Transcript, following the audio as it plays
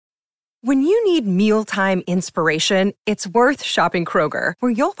When you need mealtime inspiration, it's worth shopping Kroger,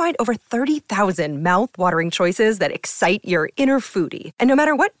 where you'll find over 30,000 mouth-watering choices that excite your inner foodie. And no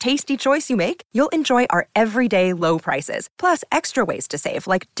matter what tasty choice you make, you'll enjoy our everyday low prices, plus extra ways to save,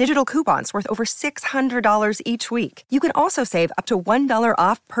 like digital coupons worth over $600 each week. You can also save up to $1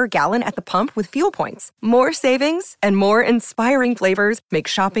 off per gallon at the pump with fuel points. More savings and more inspiring flavors make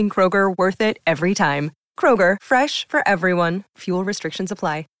shopping Kroger worth it every time. Kroger, fresh for everyone. Fuel restrictions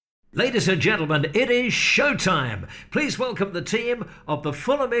apply. Ladies and gentlemen, it is showtime. Please welcome the team of the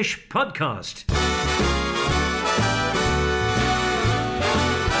Fulhamish podcast.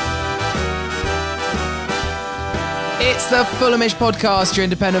 It's the Fulhamish podcast, your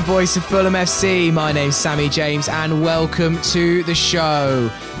independent voice of Fulham FC. My name's Sammy James and welcome to the show.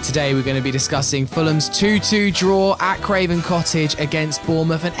 Today we're going to be discussing Fulham's 2-2 draw at Craven Cottage against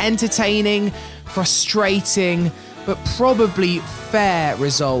Bournemouth. An entertaining, frustrating, but probably fair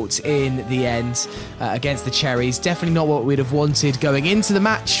result in the end against the Cherries. Definitely not what we'd have wanted going into the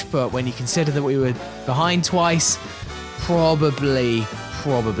match, but when you consider that we were behind twice, probably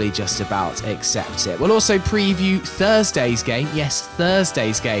just about accept it. We'll also preview Thursday's game,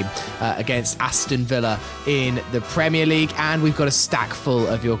 against Aston Villa in the Premier League, and we've got a stack full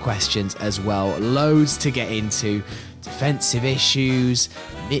of your questions as well. Loads to get into. Defensive issues,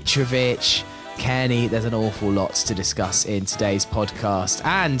 Mitrovic, Kenny, there's an awful lot to discuss in today's podcast.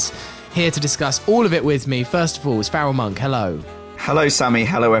 And here to discuss all of it with me, first of all, is Farrell Monk. Hello. Hello, Sammy.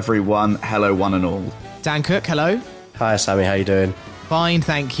 Hello, everyone. Hello, one and all. Dan Cook. Hello. Hi, Sammy. How you doing? Fine,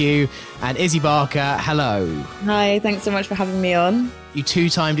 thank you. And Izzy Barker. Hello. Hi, thanks so much for having me on. You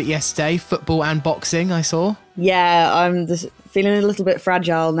two-timed it yesterday, football and boxing, I saw. Yeah, I'm just feeling a little bit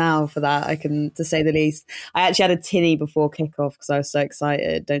fragile now for that, to say the least. I actually had a tinny before kickoff because I was so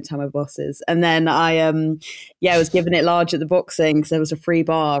excited. Don't tell my bosses. And then I was giving it large at the boxing because there was a free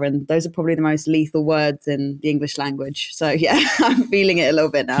bar, and those are probably the most lethal words in the English language. So yeah, I'm feeling it a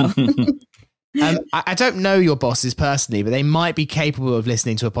little bit now. I don't know your bosses personally, but they might be capable of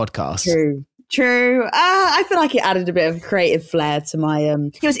listening to a podcast. True. I feel like it added a bit of creative flair to my.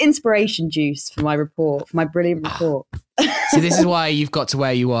 It was inspiration juice for my report, for my brilliant report. So this is why you've got to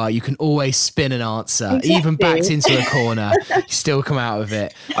where you are. You can always spin an answer, exactly. Even backed into a corner, you still come out of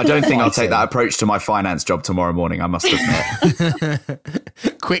it. I don't think I'll take that approach to my finance job tomorrow morning, I must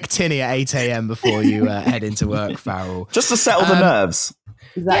admit. Quick tinny at 8 a.m. before you head into work, Farrell. Just to settle the nerves.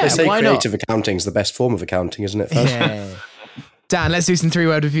 Exactly. They say creative accounting is the best form of accounting, isn't it? Yeah. Dan, let's do some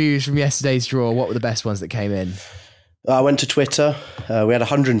 3-word reviews from yesterday's draw. What were the best ones that came in? I went to Twitter. We had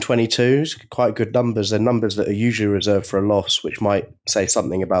 122, quite good numbers. They're numbers that are usually reserved for a loss, which might say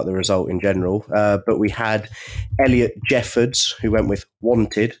something about the result in general. But we had Elliot Jeffords, who went with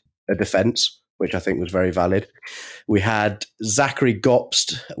wanted a defence, which I think was very valid. We had Zachary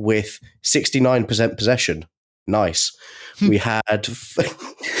Gopst with 69% possession. Nice. We had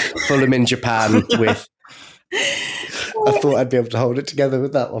Fulham in Japan with... I thought I'd be able to hold it together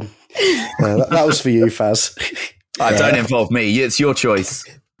with that one. That was for you, Faz. Don't involve me. It's your choice.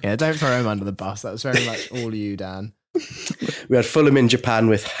 Yeah, don't throw him under the bus. That was very much all you, Dan. We had Fulham in Japan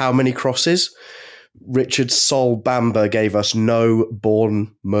with how many crosses? Richard Sol Bamba gave us no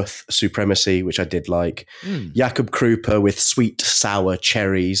Bournemouth supremacy, which I did like. Jakob Krupa with sweet, sour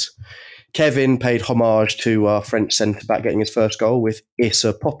cherries. Kevin paid homage to our French centre-back getting his first goal with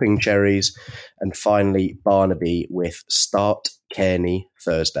Issa popping cherries. And finally, Barnaby with start Kearney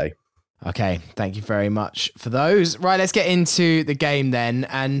Thursday. Okay, thank you very much for those. Right, let's get into the game then.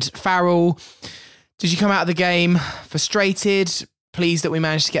 And Farrell, did you come out of the game frustrated, pleased that we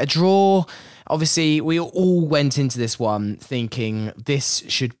managed to get a draw? Obviously, we all went into this one thinking this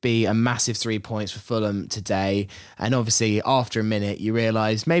should be a massive 3 points for Fulham today. And obviously, after a minute, you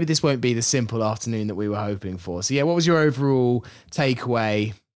realise maybe this won't be the simple afternoon that we were hoping for. So yeah, what was your overall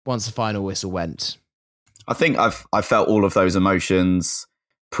takeaway once the final whistle went? I think I've felt all of those emotions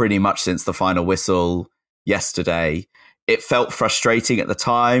pretty much since the final whistle yesterday. It felt frustrating at the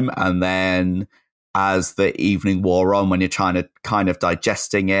time, and then as the evening wore on, when you're trying to kind of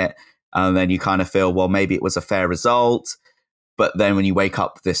digesting it, and then you kind of feel, well, maybe it was a fair result. But then when you wake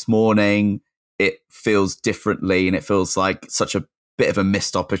up this morning, it feels differently, and it feels like such a bit of a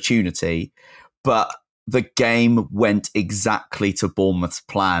missed opportunity. But the game went exactly to Bournemouth's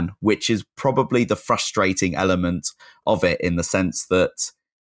plan, which is probably the frustrating element of it, in the sense that,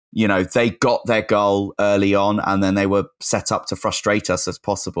 you know, they got their goal early on and then they were set up to frustrate us as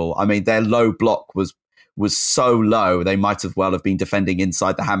possible. I mean, their low block was so low, they might have well have been defending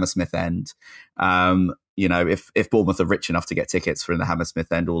inside the Hammersmith end. You know, if Bournemouth are rich enough to get tickets for in the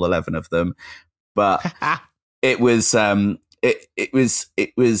Hammersmith end, all 11 of them. But it was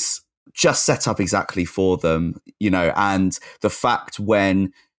just set up exactly for them, and the fact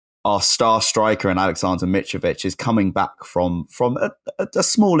when our star striker and Alexander Mitrovic is coming back from a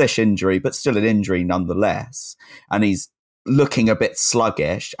smallish injury, but still an injury nonetheless, and he's looking a bit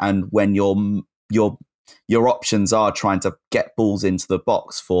sluggish, and when your options are trying to get balls into the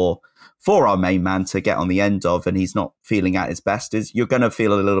box for our main man to get on the end of, and he's not feeling at his best, is you're going to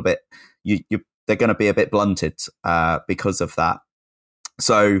feel a little bit, they're going to be a bit blunted because of that.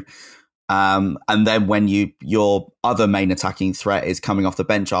 So, and then when your other main attacking threat is coming off the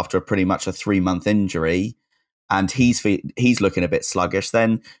bench after pretty much a 3-month injury, and he's looking a bit sluggish,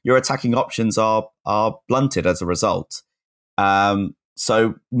 then your attacking options are blunted as a result.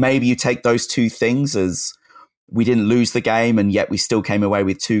 So maybe you take those two things as we didn't lose the game and yet we still came away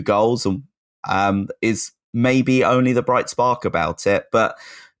with 2 goals, and is maybe only the bright spark about it. But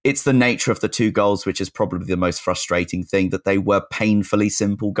it's the nature of the 2 goals, which is probably the most frustrating thing, that they were painfully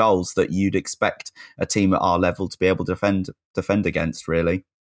simple goals that you'd expect a team at our level to be able to defend against, really.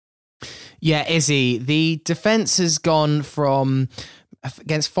 Yeah, Izzy, the defence has gone from...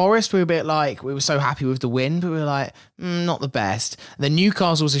 Against Forest, we were a bit like, we were so happy with the win, but we were like, not the best. Then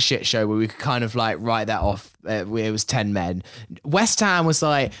Newcastle was a shit show where we could kind of like write that off. It was 10 men. West Ham was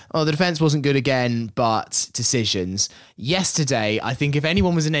like, the defence wasn't good again, but decisions. Yesterday, I think if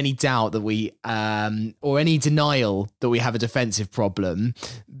anyone was in any doubt that we, or any denial that we have a defensive problem,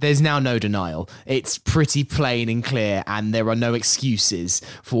 there's now no denial. It's pretty plain and clear, and there are no excuses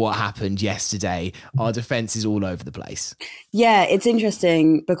for what happened yesterday. Our defence is all over the place. Yeah, it's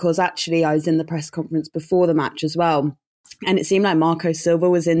interesting because actually I was in the press conference before the match as well. And it seemed like Marco Silva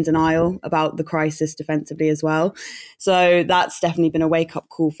was in denial about the crisis defensively as well. So that's definitely been a wake-up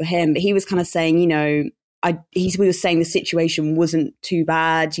call for him. But he was kind of saying, he was saying the situation wasn't too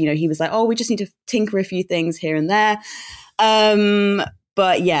bad. He was like, we just need to tinker a few things here and there.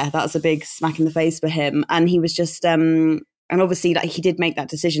 But yeah, that was a big smack in the face for him. And he was just... and obviously, he did make that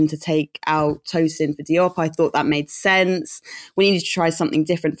decision to take out Tosin for Diop. I thought that made sense. We needed to try something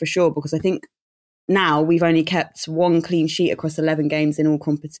different for sure, because I think now we've only kept 1 clean sheet across 11 games in all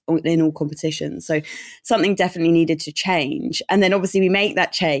competitions. So something definitely needed to change. And then obviously we make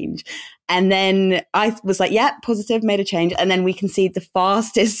that change. And then I was like, yeah, positive, made a change. And then we concede the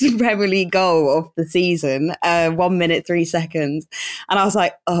fastest Premier League goal of the season, 1 minute, 3 seconds. And I was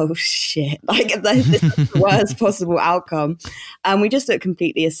like, oh, shit. Like, this is the worst possible outcome. And we just looked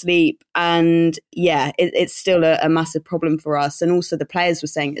completely asleep. And yeah, it's still a massive problem for us. And also the players were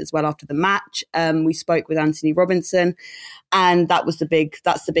saying it as well after the match. We spoke with Anthony Robinson. And that's the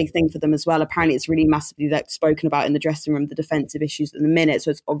big thing for them as well. Apparently, it's really massively spoken about in the dressing room, the defensive issues at the minute.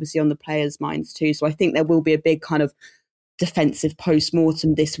 So it's obviously on the players' minds too. So I think there will be a big kind of defensive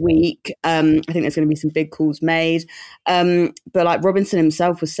post-mortem this week. I think there's going to be some big calls made. But like Robinson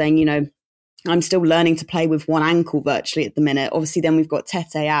himself was saying, I'm still learning to play with one ankle virtually at the minute. Obviously, then we've got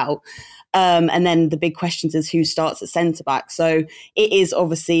Tete out. And then the big questions is who starts at centre-back. So it is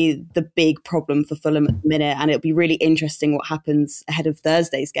obviously the big problem for Fulham at the minute. And it'll be really interesting what happens ahead of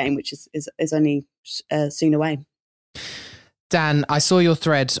Thursday's game, which is only soon away. Dan, I saw your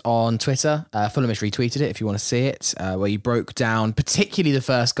thread on Twitter. Fulhamish retweeted it if you want to see it, where you broke down particularly the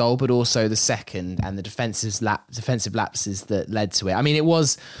first goal, but also the second and the defensive lapses that led to it. I mean,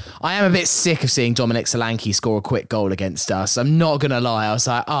 I am a bit sick of seeing Dominic Solanke score a quick goal against us. I'm not going to lie. I was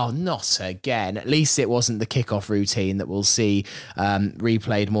like, oh, not again. At least it wasn't the kickoff routine that we'll see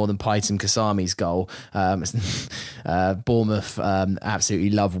replayed more than Paitam Kasami's goal. Bournemouth absolutely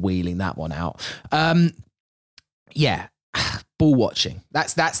love wheeling that one out. Yeah. Ball watching.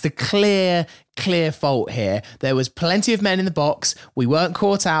 That's the clear fault here. There was plenty of men in the box. We weren't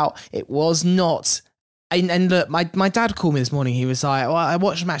caught out. It was not. And look, my dad called me this morning. He was like, I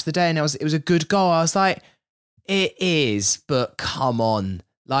watched the match of the day and it was a good goal. I was like, it is, but come on.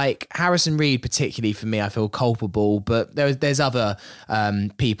 Like Harrison Reed, particularly for me, I feel culpable, but there's other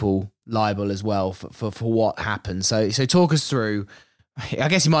people liable as well for what happened. So talk us through. I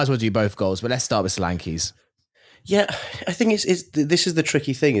guess you might as well do both goals, but let's start with Solanke's. Yeah, I think this is the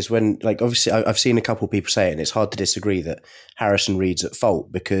tricky thing is when, like, obviously I've seen a couple of people say it and it's hard to disagree that Harrison Reed's at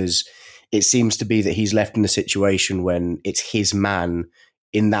fault because it seems to be that he's left in a situation when it's his man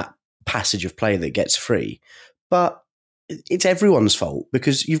in that passage of play that gets free. But it's everyone's fault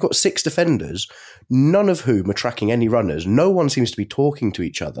because you've got 6 defenders, none of whom are tracking any runners. No one seems to be talking to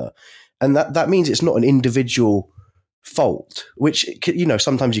each other. And that means it's not an individual fault, which,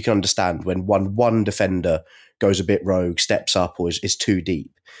 sometimes you can understand when one defender goes a bit rogue, steps up, or is too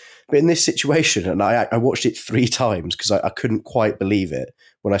deep. But in this situation, and I watched it 3 times because I couldn't quite believe it,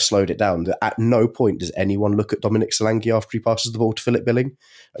 when I slowed it down, that at no point does anyone look at Dominic Solanke after he passes the ball to Philip Billing.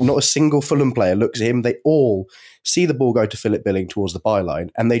 Not a single Fulham player looks at him. They all see the ball go to Philip Billing towards the byline,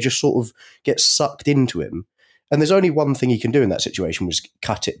 and they just sort of get sucked into him. And there's only one thing he can do in that situation, was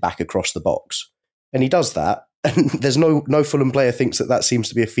cut it back across the box. And he does that, and there's no Fulham player thinks that seems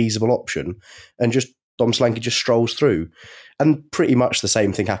to be a feasible option, and just Dom Solanke just strolls through. And pretty much the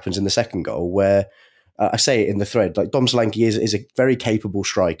same thing happens in the second goal, where I say it in the thread, like Dom Solanke is a very capable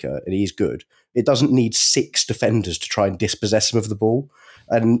striker, and he's good. It doesn't need 6 defenders to try and dispossess him of the ball.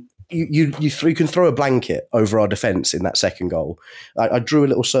 And you can throw a blanket over our defence in that second goal. I drew a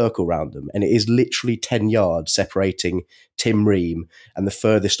little circle around them, and it is literally 10 yards separating Tim Ream and the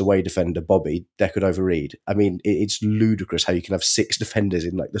furthest away defender, Bobby Decordova-Reid. I mean, it's ludicrous how you can have 6 defenders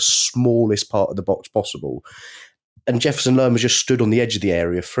in like the smallest part of the box possible. And Jefferson Lerma just stood on the edge of the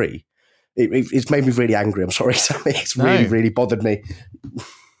area free. It's made me really angry. I'm sorry, Sammy. It's really bothered me.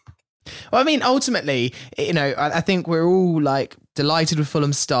 Well, I mean, ultimately, I think we're all like delighted with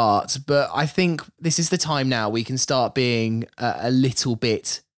Fulham's start, but I think this is the time now we can start being a little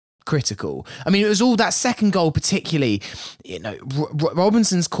bit critical. I mean, it was all that second goal, particularly,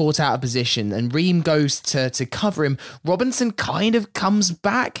 Robinson's caught out of position and Ream goes to cover him. Robinson kind of comes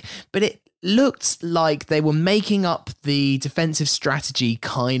back, but it looked like they were making up the defensive strategy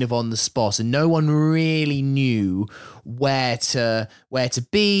kind of on the spot, and no one really knew where to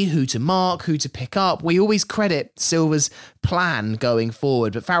be, who to mark, who to pick up. We always credit Silva's plan going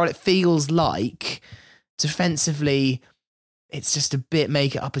forward, but Farrell, it feels like defensively it's just a bit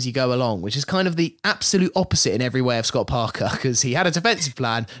make it up as you go along, which is kind of the absolute opposite in every way of Scott Parker, because he had a defensive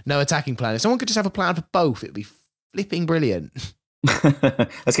plan, no attacking plan. If someone could just have a plan for both, it'd be flipping brilliant.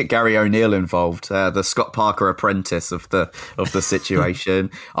 Let's get Gary O'Neill involved, the Scott Parker apprentice of the situation.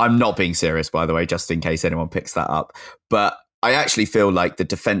 I'm not being serious, by the way, just in case anyone picks that up. But I actually feel like the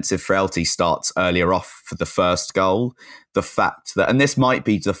defensive frailty starts earlier off for the first goal. The fact that, and this might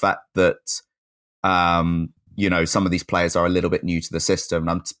be the fact that, some of these players are a little bit new to the system.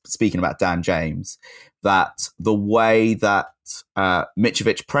 And I'm speaking about Dan James, that the way that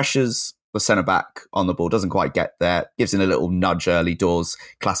Mitrovic pressures the centre-back on the ball, doesn't quite get there, gives him a little nudge early doors,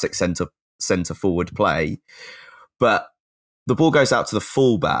 classic centre-forward play. But the ball goes out to the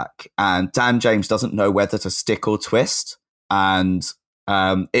full-back, and Dan James doesn't know whether to stick or twist. And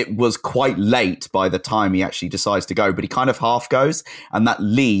it was quite late by the time he actually decides to go, but he kind of half goes, and that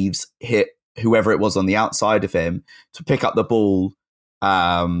leaves whoever it was on the outside of him to pick up the ball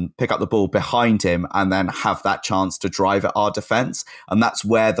behind him and then have that chance to drive at our defence. And that's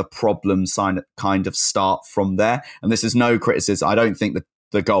where the problems kind of start from there. And this is no criticism. I don't think that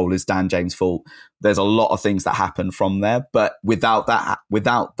the goal is Dan James' fault. There's a lot of things that happen from there. But without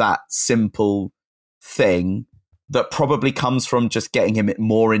that simple thing that probably comes from just getting him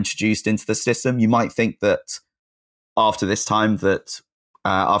more introduced into the system, you might think that after all this time,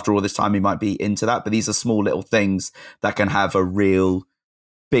 he might be into that. But these are small little things that can have a real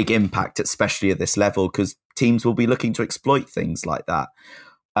big impact, especially at this level, because teams will be looking to exploit things like that.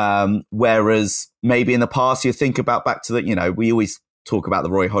 Whereas maybe in the past, you think about back to we always talk about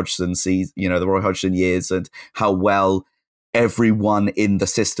the Roy Hodgson the Roy Hodgson years, and how well everyone in the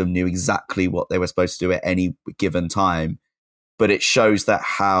system knew exactly what they were supposed to do at any given time. But it shows that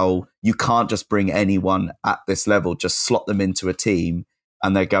how you can't just bring anyone at this level, just slot them into a team,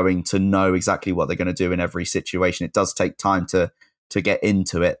 and they're going to know exactly what they're going to do in every situation. It does take time to get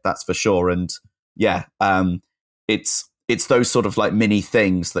into it, that's for sure. And it's those sort of like mini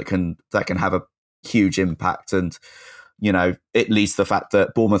things that can have a huge impact. And it leads to the fact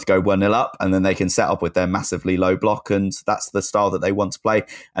that Bournemouth go 1-0 up, and then they can set up with their massively low block, and that's the style that they want to play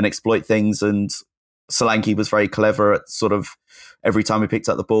and exploit things. And Solanke was very clever at sort of every time he picked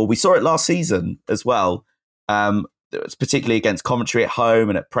up the ball. We saw it last season as well. It was particularly against Coventry at home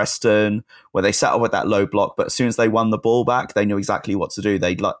and at Preston, where they set up with that low block. But as soon as they won the ball back, they knew exactly what to do.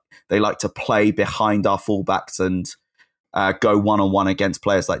 They like to play behind our fullbacks and go one-on-one against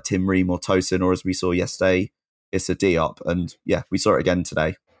players like Tim Ream or Tosin, or as we saw yesterday, Issa Diop. And yeah, we saw it again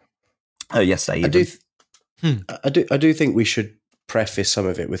today. Yesterday, I do think we should preface some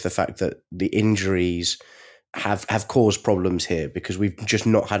of it with the fact that the injuries have caused problems here, because we've just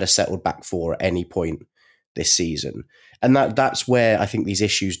not had a settled back four at any point this season. And that's where I think these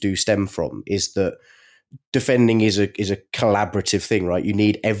issues do stem from, is that defending is a collaborative thing, right? You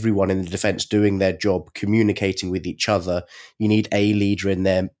need everyone in the defence doing their job, communicating with each other. You need a leader in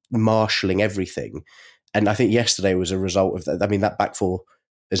there marshalling everything. And I think yesterday was a result of that. I mean, that back four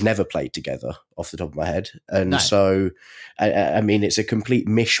has never played together off the top of my head. And So, I mean, it's a complete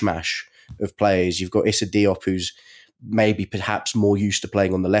mishmash of players. You've got Issa Diop, who's maybe perhaps more used to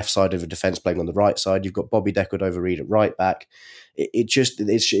playing on the left side of a defence, playing on the right side. You've got Bobby De Cordova-Reid at right back.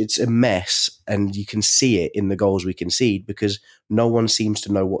 It's a mess, and you can see it in the goals we concede because no one seems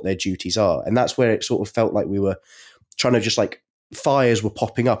to know what their duties are. And that's where it sort of felt like we were trying to just like fires were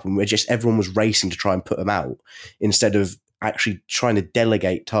popping up and everyone was racing to try and put them out instead of actually trying to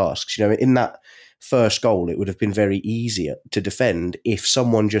delegate tasks. You know, in that first goal, it would have been very easier to defend if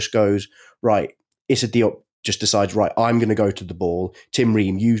someone just goes, right, Issa Diop just decides, right, I'm going to go to the ball. Tim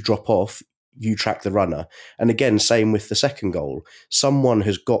Ream, you drop off, you track the runner. And again, same with the second goal. Someone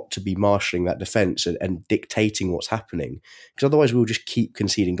has got to be marshalling that defence and dictating what's happening, because otherwise we'll just keep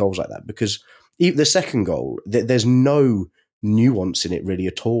conceding goals like that. Because the second goal, there's no nuance in it really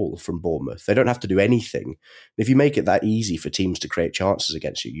at all from Bournemouth. They don't have to do anything. If you make it that easy for teams to create chances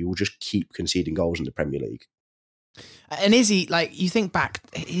against you, you will just keep conceding goals in the Premier League. And Izzy, like, you think back,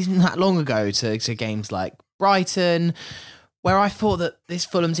 isn't that long ago to games like Brighton, where I thought that this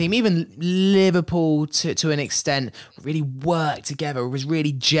Fulham team, even Liverpool to an extent, really worked together, was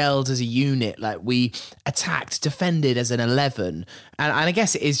really gelled as a unit. Like, we attacked, defended as an 11. And I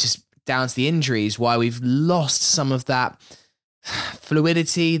guess it is just down to the injuries why we've lost some of that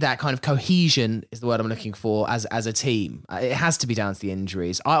fluidity, that kind of cohesion is the word I'm looking for as a team. It has to be down to the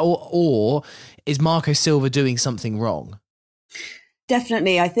injuries. Or is Marco Silva doing something wrong?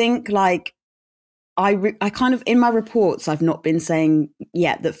 Definitely. I think like I kind of, in my reports, I've not been saying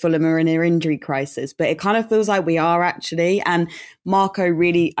yet that Fulham are in an injury crisis, but it kind of feels like we are actually. And Marco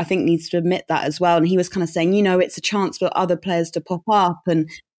really, I think, needs to admit that as well. And he was kind of saying, you know, it's a chance for other players to pop up.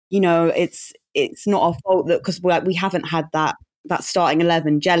 And, you know, it's not our fault that, because we haven't had that starting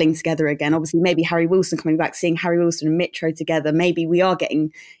 11 gelling together again. Obviously, maybe Harry Wilson coming back, seeing Harry Wilson and Mitro together, maybe we are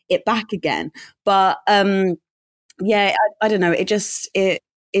getting it back again. But yeah, I don't know.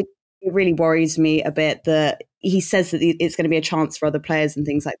 It really worries me a bit that he says that it's going to be a chance for other players and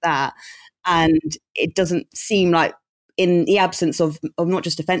things like that. And it doesn't seem like, in the absence of not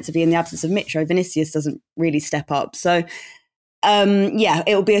just defensively, in the absence of Mitro, Vinicius doesn't really step up. So yeah,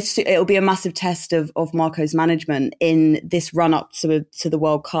 it'll be a massive test of Marco's management in this run up to the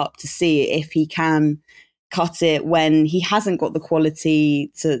World Cup to see if he can cut it when he hasn't got the quality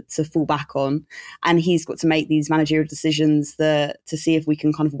to fall back on, and he's got to make these managerial decisions to see if we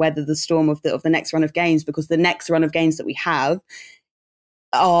can kind of weather the storm of the next run of games, because the next run of games that we have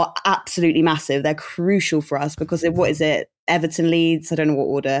are absolutely massive. They're crucial for us because what is it? Everton, Leeds. I don't know what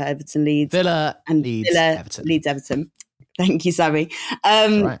order. Everton, Leeds, Villa, and Leeds, Everton. Leeds, Everton. Thank you, Sammy.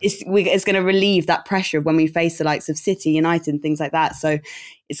 Right. It's going to relieve that pressure when we face the likes of City, United, and things like that. So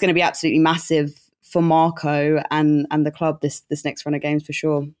it's going to be absolutely massive for Marco and the club this next run of games for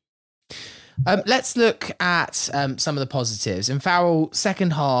sure. Let's look at some of the positives. In Farrell,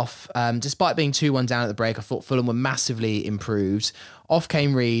 second half, despite being 2-1 down at the break, I thought Fulham were massively improved. Off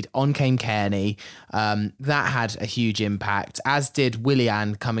came Reid, on came Kearney. That had a huge impact, as did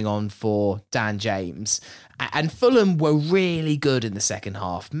Willian coming on for Dan James. And Fulham were really good in the second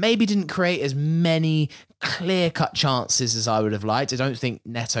half. Maybe didn't create as many clear-cut chances as I would have liked. I don't think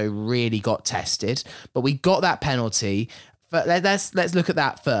Neto really got tested, but we got that penalty. But let's look at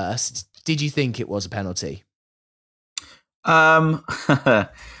that first. Did you think it was a penalty? I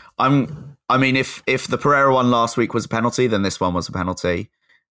mean, if the Pereira one last week was a penalty, then this one was a penalty.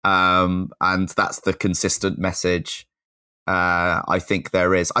 And that's the consistent message. I think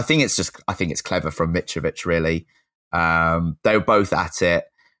there is. I think it's clever from Mitrovic, really. They were both at it,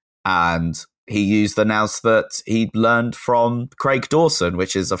 and he used the nous that he'd learned from Craig Dawson,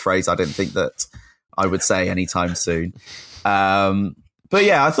 which is a phrase I didn't think that I would say anytime soon. But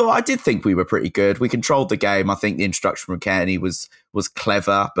yeah, I did think we were pretty good. We controlled the game. I think the introduction from Kearney was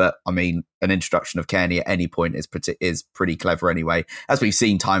clever, but I mean, an introduction of Kearney at any point is pretty clever anyway, as we've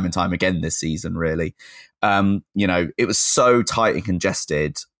seen time and time again this season, really. You know, it was so tight and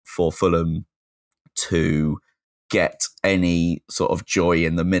congested for Fulham to get any sort of joy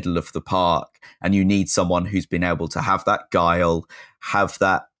in the middle of the park, and you need someone who's been able to have that guile, have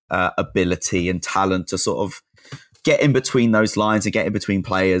that ability and talent to sort of get in between those lines and get in between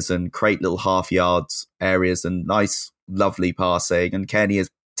players and create little half yards areas and nice, lovely passing. And Kearney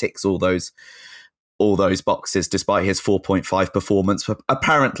ticks all those boxes, despite his 4.5 performance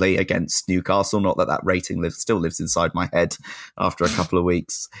apparently against Newcastle. Not that rating still lives inside my head after a couple of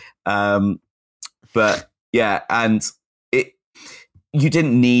weeks. But yeah, and you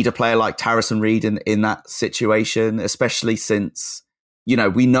didn't need a player like Harrison Reid in that situation, especially since, you know,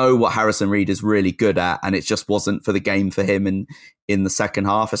 we know what Harrison Reid is really good at, and it just wasn't for the game for him in the second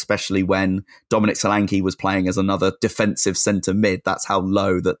half, especially when Dominic Solanke was playing as another defensive centre mid. That's how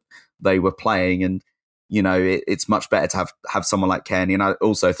low that they were playing. And it's much better to have someone like Cairney. And I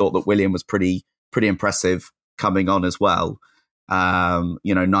also thought that Willian was pretty impressive coming on as well.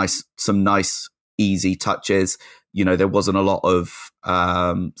 Some nice easy touches. There wasn't a lot of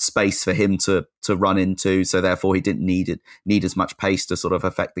space for him to run into, so therefore he didn't need as much pace to sort of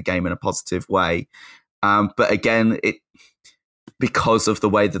affect the game in a positive way. But again, because of the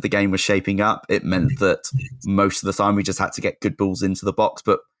way that the game was shaping up, it meant that most of the time we just had to get good balls into the box.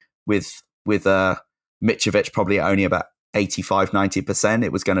 But with Mitrovic probably at only about 85-90%,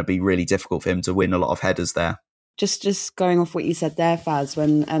 it was going to be really difficult for him to win a lot of headers there. Just going off what you said there, Faz,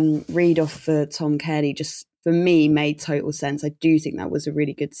 when read off for Tom Cairney, just for me made total sense. I do think that was a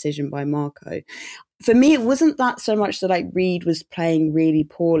really good decision by Marco. For me, it wasn't that so much that Reed was playing really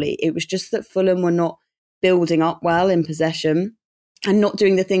poorly. It was just that Fulham were not building up well in possession and not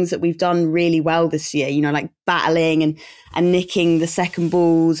doing the things that we've done really well this year, like battling and nicking the second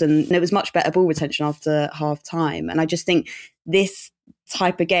balls. And there was much better ball retention after half time. And I just think this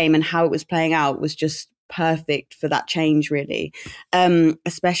type of game and how it was playing out was just perfect for that change, really,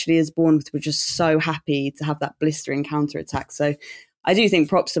 especially as Bournemouth were just so happy to have that blistering counter-attack. So I do think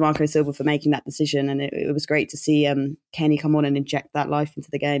props to Marco Silva for making that decision, and it was great to see Cairney come on and inject that life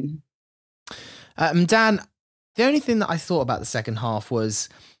into the game. Dan, the only thing that I thought about the second half was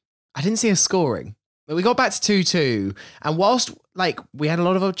I didn't see us scoring. We got back to 2-2, and whilst we had a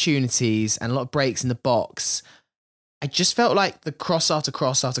lot of opportunities and a lot of breaks in the box, I just felt like the cross after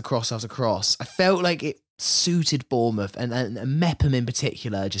cross after cross after cross, I felt like it suited Bournemouth, and Mepham in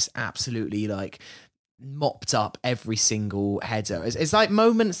particular just absolutely mopped up every single header. It's like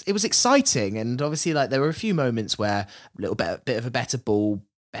moments, it was exciting, and obviously there were a few moments where a little bit of a better ball,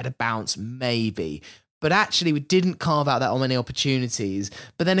 better bounce maybe, but actually we didn't carve out that many opportunities.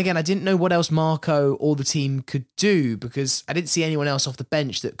 But then again, I didn't know what else Marco or the team could do, because I didn't see anyone else off the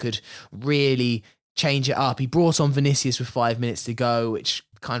bench that could really change it up. He brought on Vinicius with 5 minutes to go, which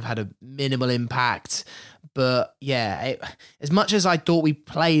kind of had a minimal impact. But yeah, as much as I thought we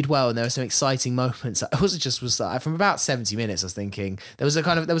played well and there were some exciting moments, I was from about 70 minutes, I was thinking there was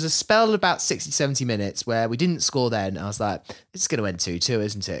a spell of about 60, 70 minutes where we didn't score then. I was like, it's going to end 2-2,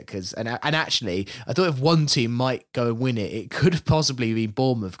 isn't it? And actually, I thought if one team might go and win it, it could have possibly been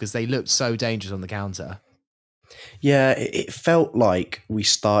Bournemouth, because they looked so dangerous on the counter. Yeah, it felt like we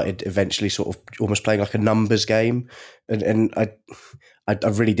started eventually sort of almost playing like a numbers game. And I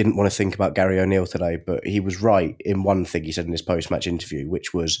really didn't want to think about Gary O'Neill today, but he was right in one thing he said in his post-match interview,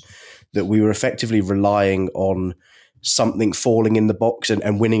 which was that we were effectively relying on something falling in the box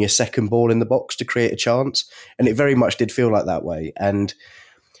and winning a second ball in the box to create a chance. And it very much did feel like that way. And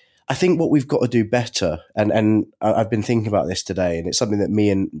I think what we've got to do better, and I've been thinking about this today, and it's something that me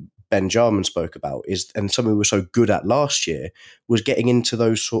and Ben Jarman spoke about, and something we were so good at last year, was getting into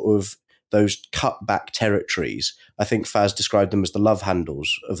those cutback territories. I think Faz described them as the love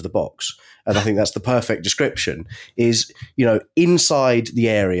handles of the box. And I think that's the perfect description, is, inside the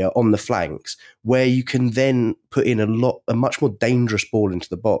area on the flanks, where you can then put in a much more dangerous ball into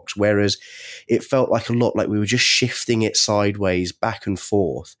the box. Whereas it felt like a lot like we were just shifting it sideways back and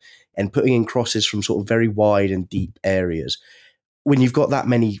forth and putting in crosses from sort of very wide and deep areas. When you've got that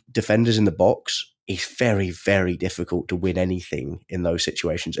many defenders in the box, it's very, very difficult to win anything in those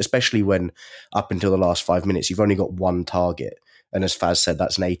situations, especially when up until the last 5 minutes, you've only got one target. And as Faz said,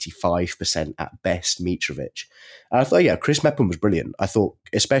 that's an 85% at best Mitrovic. And I thought, Chris Mepham was brilliant. I thought,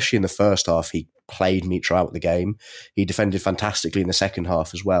 especially in the first half, he played Mitro out of the game. He defended fantastically in the second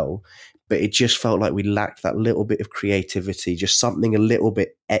half as well. But it just felt like we lacked that little bit of creativity, just something a little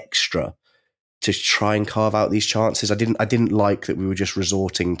bit extra to try and carve out these chances. I didn't like that we were just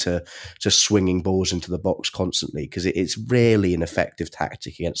resorting to swinging balls into the box constantly, because it's rarely an effective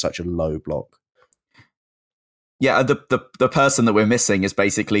tactic against such a low block. Yeah, the person that we're missing is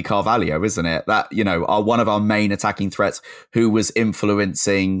basically Carvalho, isn't it? That, one of our main attacking threats, who was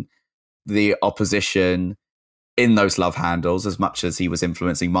influencing the opposition in those love handles as much as he was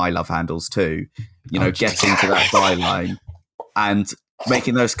influencing my love handles too. Getting to that byline and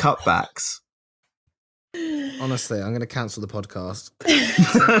making those cutbacks. Honestly, I'm going to cancel the podcast.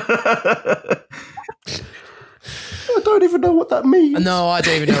 I don't even know what that means. No, I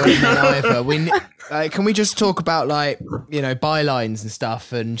don't even know what it means either. Can we just talk about bylines and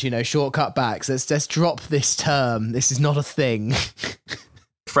stuff and short cutbacks? Let's drop this term. This is not a thing.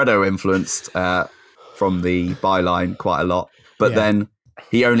 Fredo influenced from the byline quite a lot, but then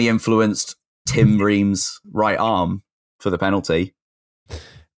he only influenced Tim Ream's right arm for the penalty.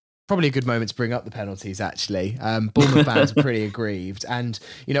 probably a good moment to bring up the penalties, actually. Bournemouth fans are pretty aggrieved. And,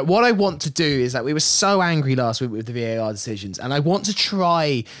 you know, what I want to do is that we were so angry last week with the VAR decisions, and I want to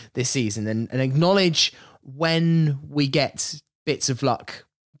try this season and acknowledge when we get bits of luck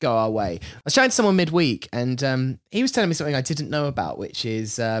go our way. I was chatting to someone midweek, and he was telling me something I didn't know about, which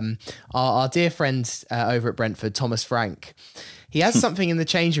is our dear friend over at Brentford, Thomas Frank. He has something in the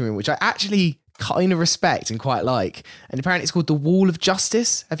changing room which I actually kind of respect and quite like, and apparently it's called the Wall of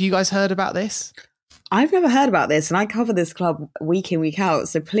Justice. Have you guys heard about this? I've never heard about this, and I cover this club week in, week out,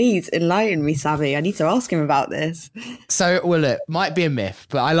 so please enlighten me, Sammy. I need to ask him about this. So, well, look, might be a myth,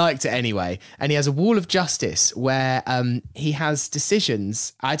 but I liked it anyway. And he has a Wall of Justice where he has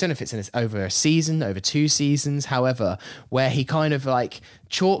decisions, I don't know if it's over a season, over 2 seasons, however, where he kind of like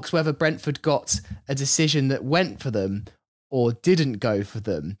chalks whether Brentford got a decision that went for them or didn't go for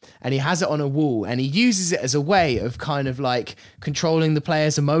them. And he has it on a wall, and he uses it as a way of kind of like controlling the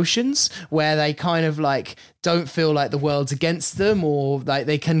players' emotions, where they kind of like don't feel like the world's against them, or like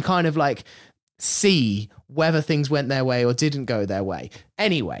they can kind of like see whether things went their way or didn't go their way.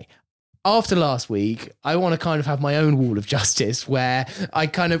 Anyway, after last week, I want to kind of have my own Wall of Justice where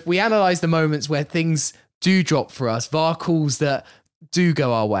we analyse the moments where things do drop for us, VAR calls that do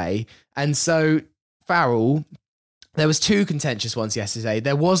go our way. And so, Farrell, there was 2 contentious ones yesterday.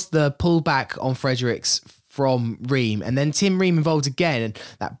 There was the pullback on Fredericks from Ream, and then Tim Ream involved again, and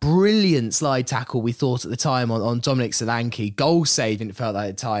that brilliant slide tackle we thought at the time on Dominic Solanke, goal saving, it felt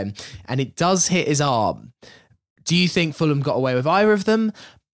like at the time, and it does hit his arm. Do you think Fulham got away with either of them?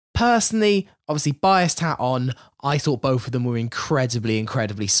 Personally, obviously biased hat on, I thought both of them were incredibly,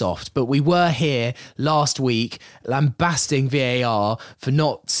 incredibly soft. But we were here last week lambasting VAR for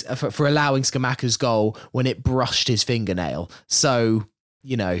allowing Scamacca's goal when it brushed his fingernail. So,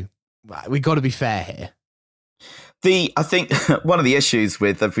 you know, we got to be fair here. I think one of the issues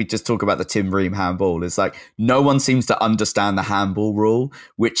with, if we just talk about the Tim Ream handball, is like no one seems to understand the handball rule,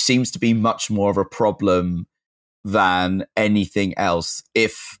 which seems to be much more of a problem than anything else.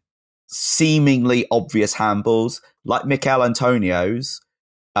 If seemingly obvious handballs like Mikel Antonio's,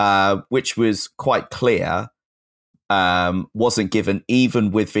 which was quite clear, wasn't given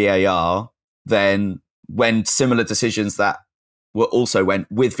even with VAR, then when similar decisions that were also went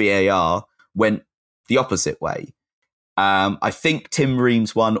with VAR went the opposite way. I think Tim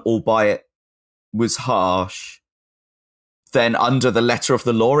Ream's one, albeit was harsh, then under the letter of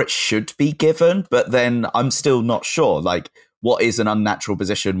the law, it should be given. But then I'm still not sure, like, what is an unnatural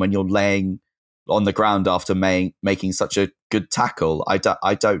position when you're laying on the ground after making such a good tackle? I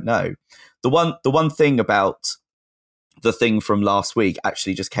don't know. The one thing about the thing from last week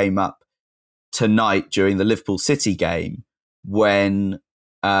actually just came up tonight during the Liverpool City game when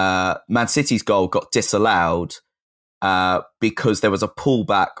Man City's goal got disallowed because there was a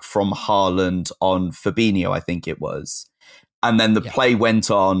pullback from Haaland on Fabinho, I think it was. And then the play went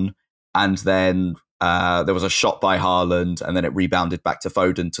on, and then there was a shot by Haaland, and then it rebounded back to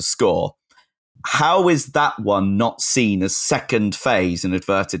Foden to score. How is that one not seen as second phase in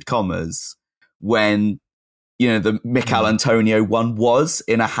inverted commas when, you know, the Mikel Antonio one was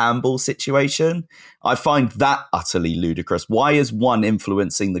in a handball situation? I find that utterly ludicrous. Why is one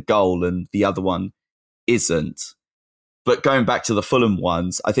influencing the goal and the other one isn't? But going back to the Fulham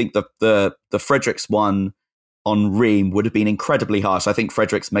ones, I think the Fredericks one on Ream would have been incredibly harsh. I think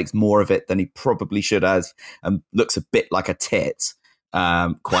Fredericks makes more of it than he probably should have, and looks a bit like a tit,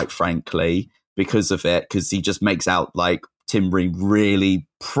 quite frankly, because of it, because he just makes out like Tim Ream really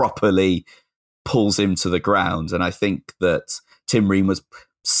properly pulls him to the ground. And I think that Tim Ream was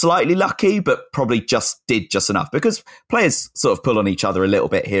slightly lucky, but probably did just enough, because players sort of pull on each other a little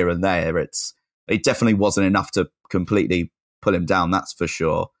bit here and there. It definitely wasn't enough to completely pull him down, that's for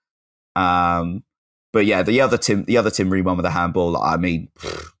sure. But yeah, the other Tim Ream one with the handball, I mean,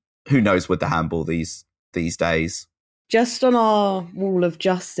 who knows with the handball these days? Just on our Wall of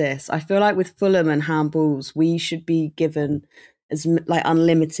Justice, I feel like with Fulham and handballs, we should be given as like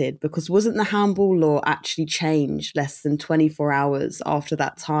unlimited, because wasn't the handball law actually changed less than 24 hours after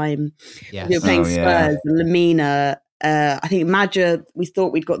that time? Yes. We were playing Spurs and Lamina. I think Madja, we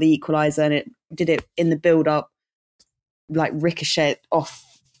thought we'd got the equaliser, and it did it in the build-up, like ricochet off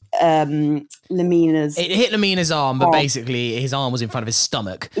Lamina's. It hit Lamina's arm, but basically his arm was in front of his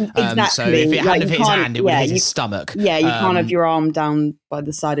stomach. Exactly. So if it hadn't hit his hand, it would have hit his stomach. Yeah, you can't have your arm down by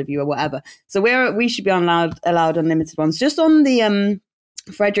the side of you or whatever. So we should be allowed unlimited ones. Just on the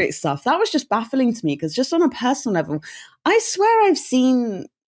Frederick stuff, that was just baffling to me, because just on a personal level, I swear I've seen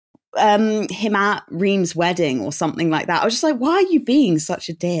him at Reem's wedding or something like that. I was just like, why are you being such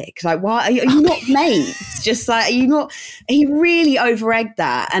a dick? Like, why are you not mates? Just like, are you not? He really over-egged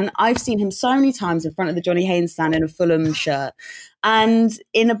that. And I've seen him so many times in front of the Johnny Haynes stand in a Fulham shirt and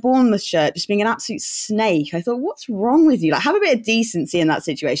in a Bournemouth shirt, just being an absolute snake. I thought, what's wrong with you? Like, have a bit of decency in that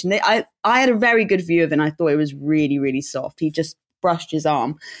situation. I had a very good view of it, and I thought it was really, really soft. He just brushed his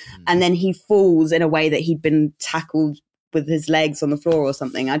arm and then he falls in a way that he'd been tackled with his legs on the floor or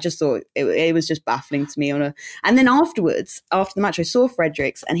something. I just thought it was just baffling to me. And then afterwards, after the match, I saw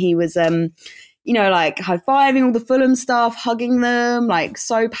Fredericks and he was, like high-fiving all the Fulham staff, hugging them, like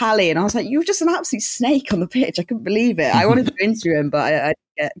so pally. And I was like, you were just an absolute snake on the pitch. I couldn't believe it. I wanted to interview him, but I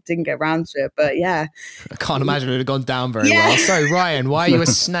didn't get around to it. But yeah. I can't imagine it would have gone down very well. So, Ryan, why are you a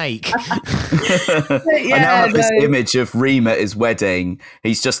snake? I now have this image of Reem at his wedding.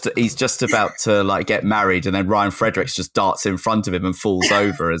 He's just about to like get married, and then Ryan Fredericks just darts in front of him and falls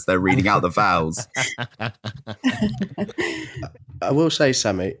over as they're reading out the vows. I will say,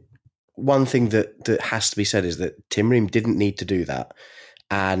 Sammy, one thing that has to be said is that Tim Ream didn't need to do that,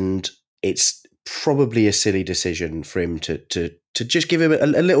 and it's probably a silly decision for him to just give him a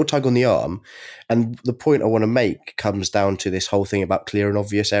little tug on the arm. And the point I want to make comes down to this whole thing about clear and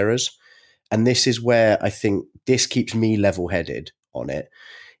obvious errors. And this is where I think this keeps me level-headed on it,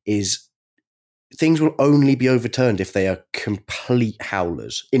 is things will only be overturned if they are complete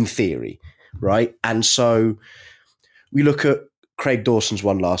howlers, in theory, right? And so we look at Craig Dawson's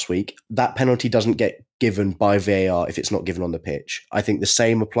one last week. That penalty doesn't get given by VAR if it's not given on the pitch. I think the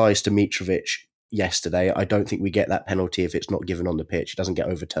same applies to Mitrovic yesterday. I don't think we get that penalty if it's not given on the pitch. It doesn't get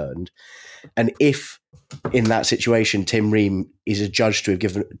overturned. And if in that situation Tim Ream is adjudged to have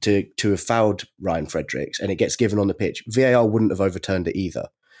given to have fouled Ryan Fredericks and it gets given on the pitch, VAR wouldn't have overturned it either.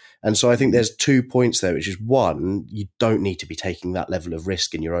 And so I think there's 2 points there, which is one, you don't need to be taking that level of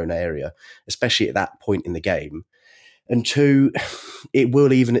risk in your own area, especially at that point in the game. And two, it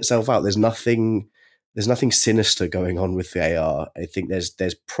will even itself out. There's nothing sinister going on with VAR. I think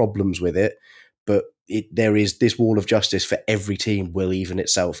there's problems with it, but there is this wall of justice for every team will even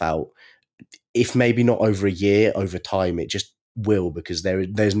itself out. If maybe not over a year, over time, it just will, because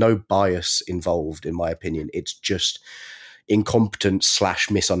there's no bias involved, in my opinion. It's just incompetence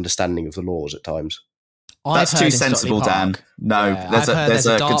 / misunderstanding of the laws at times. That's too sensible, Dan. No, yeah, there's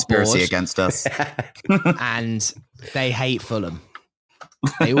a conspiracy against us. And they hate Fulham.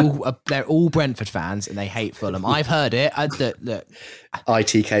 They're all Brentford fans and they hate Fulham. I've heard it. Look.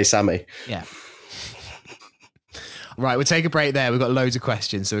 ITK Sammy. Yeah. Right, we'll take a break there. We've got loads of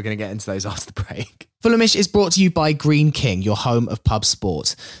questions, so we're going to get into those after the break. Fulhamish is brought to you by Greene King, your home of pub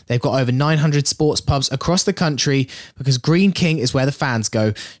sport. They've got over 900 sports pubs across the country because Greene King is where the fans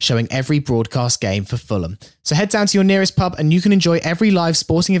go, showing every broadcast game for Fulham. So head down to your nearest pub and you can enjoy every live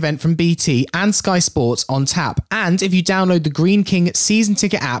sporting event from BT and Sky Sports on tap. And if you download the Greene King season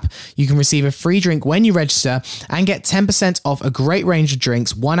ticket app, you can receive a free drink when you register and get 10% off a great range of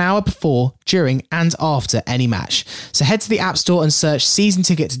drinks 1 hour before, during and after any match. So head to the App Store and search season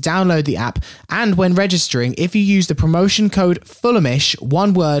ticket to download the app. And when registering, if you use the promotion code Fulhamish,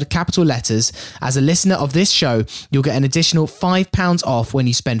 one word, capital letters, as a listener of this show, you'll get an additional £5 off when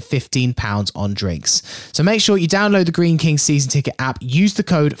you spend £15 on drinks. So make sure you download the Greene King season ticket app, use the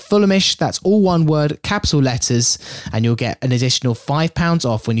code Fulhamish, that's all one word, capital letters, and you'll get an additional £5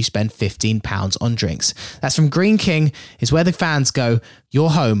 off when you spend £15 on drinks. That's from Greene King, is where the fans go, your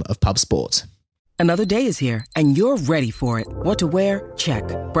home of pub sport. Another day is here, and you're ready for it. What to wear? Check.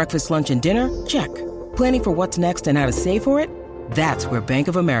 Breakfast, lunch, and dinner? Check. Planning for what's next and how to save for it? That's where Bank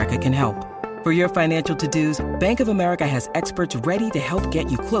of America can help. For your financial to-dos, Bank of America has experts ready to help get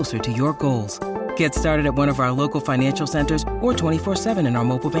you closer to your goals. Get started at one of our local financial centers or 24/7 in our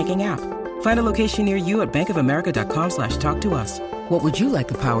mobile banking app. Find a location near you at bankofamerica.com/talktous. What would you like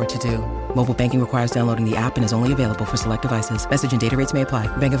the power to do? Mobile banking requires downloading the app and is only available for select devices. Message and data rates may apply.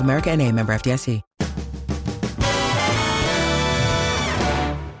 Bank of America NA, member FDIC.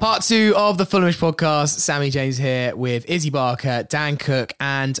 Part 2 of the Fulhamish podcast. Sammy James here with Izzy Barker, Dan Cook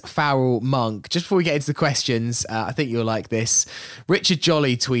and Farrell Monk. Just before we get into the questions, I think you'll like this. Richard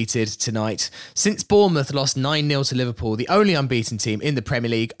Jolly tweeted tonight, since Bournemouth lost 9-0 to Liverpool, the only unbeaten team in the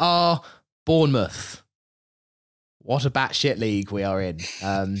Premier League are Bournemouth. What a batshit league we are in.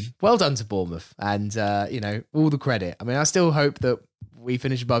 Well done to Bournemouth and, all the credit. I mean, I still hope that we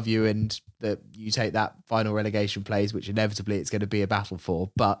finish above you and that you take that final relegation place, which inevitably it's going to be a battle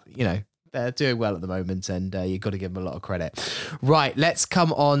for. But, they're doing well at the moment and you've got to give them a lot of credit. Right, let's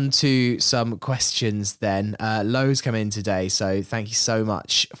come on to some questions then. Loads come in today, so thank you so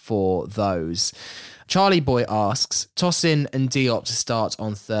much for those. Charlie Boy asks, Tosin and Diop to start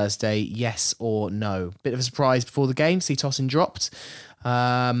on Thursday, yes or no? Bit of a surprise before the game, see Tosin dropped.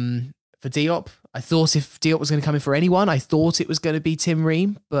 For Diop, I thought if Diop was going to come in for anyone, I thought it was going to be Tim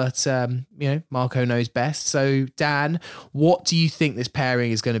Ream, but Marco knows best. So Dan, what do you think this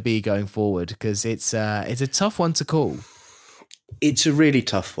pairing is going to be going forward? Because it's a tough one to call. It's a really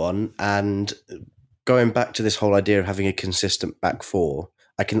tough one, and going back to this whole idea of having a consistent back four,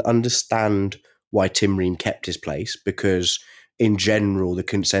 I can understand why Tim Ream kept his place, because in general, the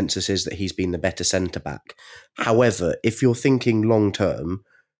consensus is that he's been the better centre-back. However, if you're thinking long-term,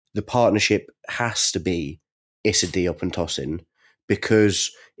 the partnership has to be Issa Diop and Tosin,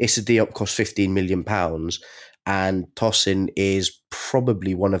 because Issa Diop costs £15 million and Tosin is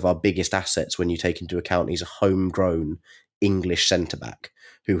probably one of our biggest assets when you take into account he's a homegrown English centre-back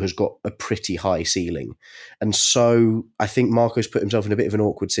who has got a pretty high ceiling. And so I think Marco's put himself in a bit of an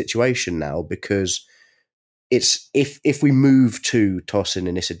awkward situation now, because it's if we move to Tosin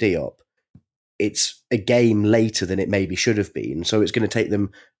and Issa Diop, it's a game later than it maybe should have been. So it's going to take them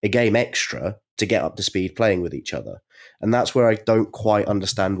a game extra to get up to speed playing with each other. And that's where I don't quite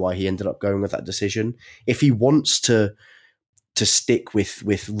understand why he ended up going with that decision. If he wants to stick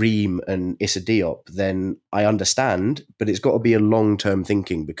with Ream and Issa Diop, then I understand, but it's got to be a long-term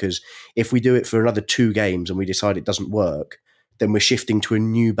thinking, because if we do it for another 2 games and we decide it doesn't work, then we're shifting to a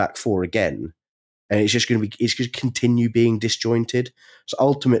new back four again. And it's just going to continue being disjointed. So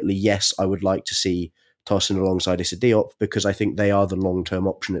ultimately, yes, I would like to see Tosin alongside Issa Diop, because I think they are the long-term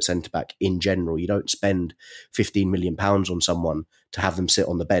option at centre-back in general. You don't spend £15 million on someone to have them sit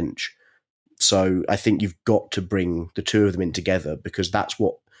on the bench. So I think you've got to bring the two of them in together, because that's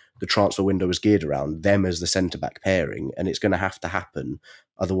what the transfer window is geared around, them as the centre-back pairing, and it's going to have to happen.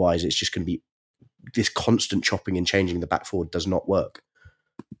 Otherwise, it's just going to be this constant chopping and changing the back forward does not work.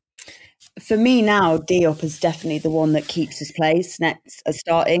 For me now, Diop is definitely the one that keeps his place next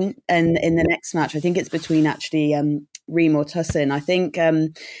starting, and in the next match, I think it's between actually Ream or Tosin. I think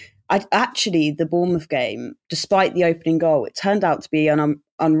the Bournemouth game, despite the opening goal, it turned out to be an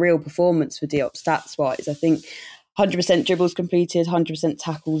unreal performance for Diop stats wise. I think 100% dribbles completed, 100%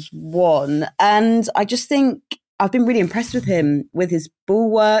 tackles won, and I just think I've been really impressed with him, with his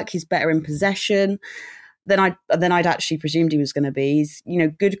ball work. He's better in possession than I'd actually presumed he was going to be. He's,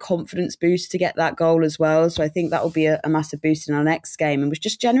 good confidence boost to get that goal as well. So I think that will be a massive boost in our next game, and was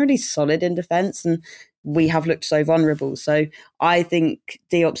just generally solid in defence, and we have looked so vulnerable. So I think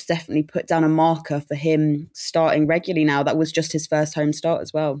Diop's definitely put down a marker for him starting regularly now. That was just his first home start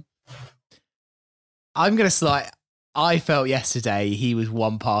as well. I'm going to I felt yesterday he was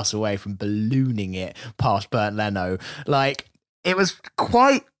one pass away from ballooning it past Bernd Leno. It was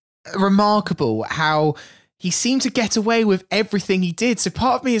quite remarkable how he seemed to get away with everything he did. So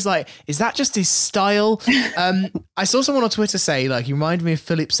part of me is is that just his style? I saw someone on Twitter say, he reminded me of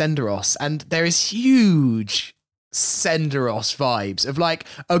Philip Senderos, and there is huge Senderos vibes of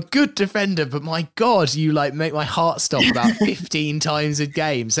a good defender, but my God, you make my heart stop about 15 times a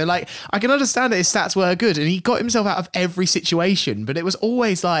game. So I can understand that his stats were good and he got himself out of every situation, but it was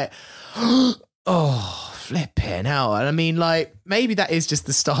always oh, flipping hell. And I mean, maybe that is just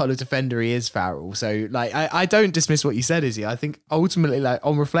the style of defender he is, Farrell. So I don't dismiss what you said, Izzy. I think ultimately,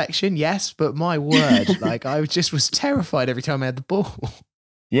 on reflection, yes, but my word, I just was terrified every time I had the ball.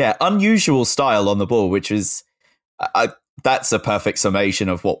 Yeah, unusual style on the ball, which is that's a perfect summation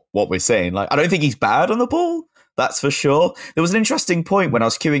of what we're saying. I don't think he's bad on the ball, that's for sure. There was an interesting point when I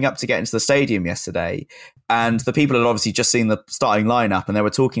was queuing up to get into the stadium yesterday, and the people had obviously just seen the starting lineup and they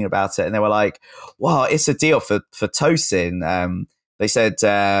were talking about it, and they were like, wow, it's a deal for Tosin. They said,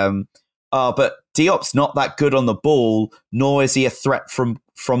 but Diop's not that good on the ball, nor is he a threat from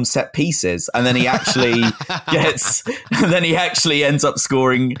set pieces. And then he actually ends up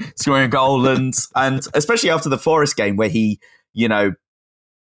scoring a goal, and especially after the Forest game where he,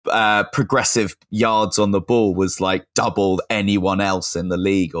 progressive yards on the ball was double anyone else in the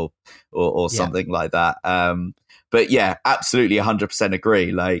league or something like that. But yeah, absolutely 100%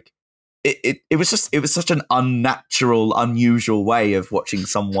 agree. It was such an unnatural, unusual way of watching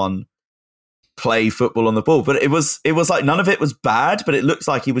someone play football on the ball. But it was none of it was bad, but it looks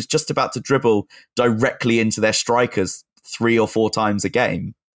like he was just about to dribble directly into their strikers 3 or 4 times a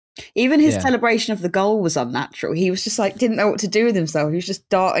game. Even his celebration of the goal was unnatural. He was just didn't know what to do with himself. He was just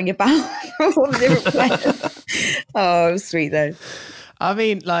darting about from all the different players. Oh, it was sweet though. I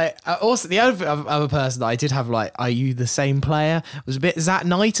mean, also the other person that I did have, are you the same player? Was a bit Zat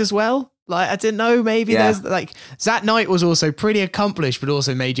Knight as well. Like, I didn't know, maybe there's like Zat Knight was also pretty accomplished, but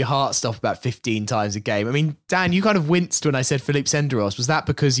also made your heart stop about 15 times a game. I mean, Dan, you kind of winced when I said Philippe Senderos. Was that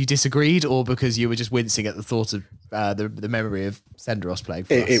because you disagreed or because you were just wincing at the thought of the memory of Senderos playing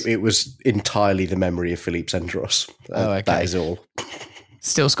for us? It was entirely the memory of Philippe Senderos. Okay. That is all.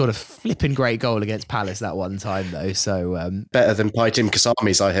 Still scored a flipping great goal against Palace that one time, though. So better than Paitim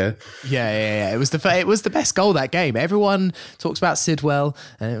Kasami's, I hear. Yeah. It was the best goal that game. Everyone talks about Sidwell,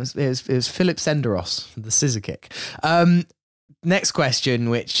 and it was Philip Senderos, the scissor kick. Next question,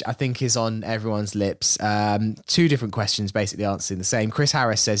 which I think is on everyone's lips. Two different questions, basically answering the same. Chris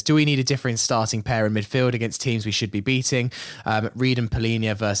Harris says, do we need a different starting pair in midfield against teams we should be beating? Reed and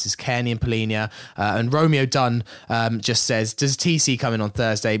Polinia versus Kearney and Polinia. And Romeo Dunn just says, does TC come in on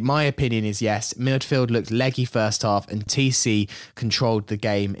Thursday? My opinion is yes. Midfield looked leggy first half and TC controlled the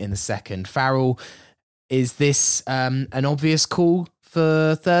game in the second. Farrell, is this an obvious call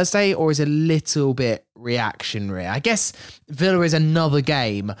for Thursday, or is it a little bit reactionary? I guess Villa is another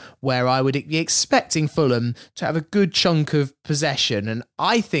game where I would be expecting Fulham to have a good chunk of possession, and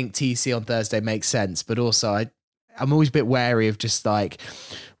I think TC on Thursday makes sense, but also I'm always a bit wary of just like,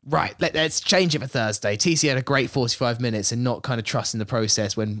 right, let's change it for Thursday. TC had a great 45 minutes and not kind of trusting the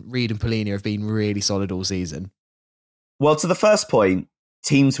process when Reed and Polinia have been really solid all season. Well, to the first point,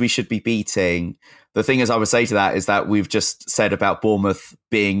 teams we should be beating, the thing is I would say to that is that we've just said about Bournemouth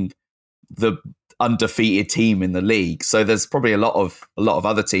being the undefeated team in the league. So there's probably a lot of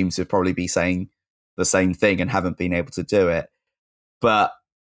other teams who'd probably be saying the same thing and haven't been able to do it. But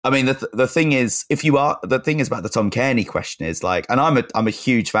I mean, the thing is, the thing is about the Tom Cairney question is like, and I'm a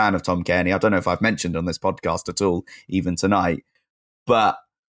huge fan of Tom Cairney. I don't know if I've mentioned on this podcast at all, even tonight, but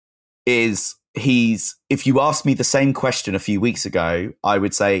if you asked me the same question a few weeks ago, I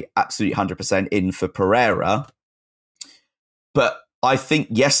would say absolutely 100% in for Pereira. But I think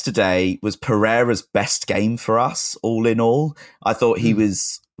yesterday was Pereira's best game for us, all in all. I thought he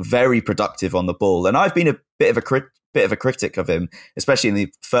was very productive on the ball. And I've been a bit of a critic of him, especially in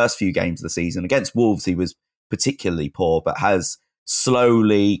the first few games of the season. Against Wolves, he was particularly poor, but has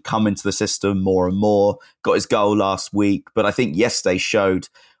slowly come into the system more and more, got his goal last week. But I think yesterday showed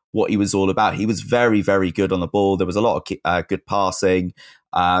what he was all about. He was very, very good on the ball. There was a lot of good passing.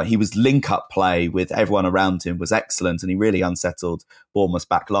 He was link-up play with everyone around him was excellent, and he really unsettled Bournemouth's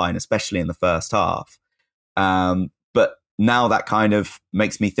back line, especially in the first half. But now that kind of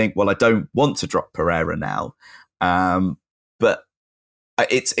makes me think, well, I don't want to drop Pereira now. But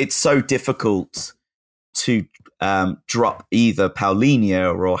it's so difficult to drop either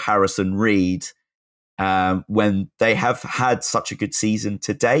Paulinho or Harrison Reed when they have had such a good season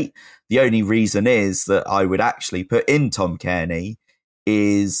to date. The only reason is that I would actually put in Tom Cairney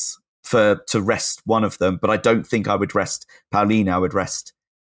is to rest one of them, but I don't think I would rest Paulinho. I would rest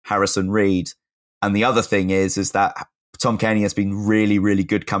Harrison Reed. And the other thing is that Tom Cairney has been really, really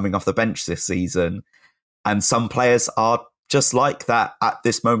good coming off the bench this season. And some players are just like that at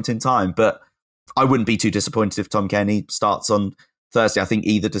this moment in time. But I wouldn't be too disappointed if Tom Cairney starts on Thursday. I think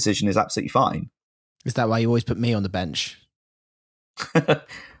either decision is absolutely fine. Is that why you always put me on the bench?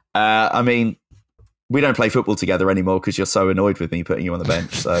 I mean, we don't play football together anymore because you're so annoyed with me putting you on the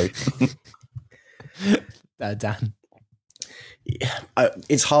bench. So, Dan.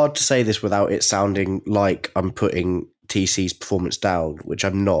 It's hard to say this without it sounding like I'm putting TC's performance down, which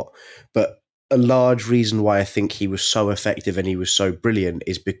I'm not. But a large reason why I think he was so effective and he was so brilliant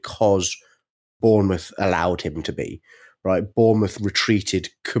is because Bournemouth allowed him to be. Right, Bournemouth retreated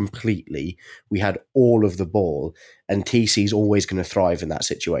completely. We had all of the ball, and TC's always going to thrive in that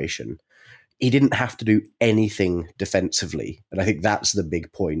situation. He didn't have to do anything defensively, and I think that's the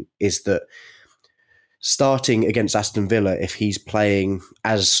big point, is that starting against Aston Villa, if he's playing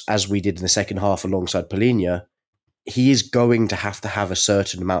as we did in the second half alongside Polinia, he is going to have a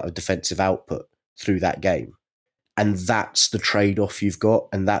certain amount of defensive output through that game. And that's the trade-off you've got,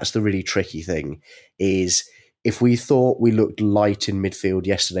 and that's the really tricky thing, is if we thought we looked light in midfield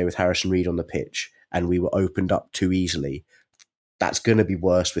yesterday with Harrison Reed on the pitch and we were opened up too easily, that's going to be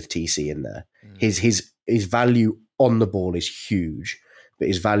worse with TC in there. His value on the ball is huge, but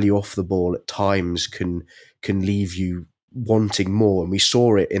his value off the ball at times can leave you wanting more. And we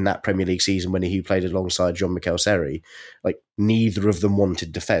saw it in that Premier League season when he played alongside Jean-Michel Seri. Like, neither of them wanted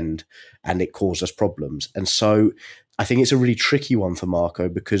to defend, and it caused us problems. And so I think it's a really tricky one for Marco,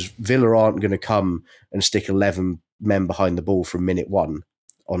 because Villa aren't going to come and stick 11 men behind the ball from minute one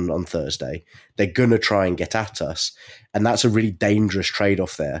on Thursday. They're going to try and get at us. And that's a really dangerous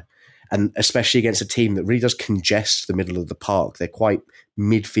trade-off there. And especially against a team that really does congest the middle of the park. They're quite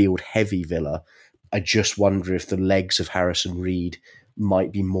midfield heavy, Villa. I just wonder if the legs of Harrison Reed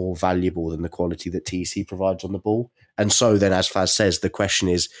might be more valuable than the quality that TC provides on the ball. And so then, as Faz says, the question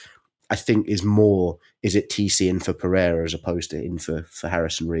is, I think, is it TC in for Pereira as opposed to in for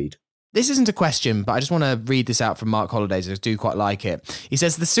Harrison Reed? This isn't a question, but I just want to read this out from Mark Holidays. I do quite like it. He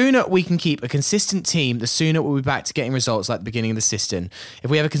says, the sooner we can keep a consistent team, the sooner we'll be back to getting results like the beginning of the system.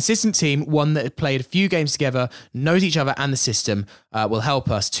 If we have a consistent team, one that has played a few games together, knows each other and the system, will help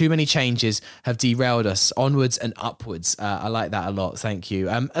us. Too many changes have derailed us onwards and upwards. I like that a lot. Thank you.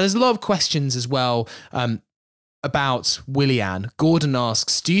 There's a lot of questions as well about Willian. Gordon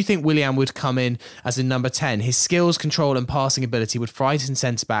asks, do you think Willian would come in as a number 10? His skills, control and passing ability would frighten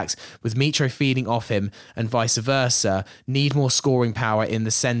centre-backs, with Mitro feeding off him and vice versa. Need more scoring power in the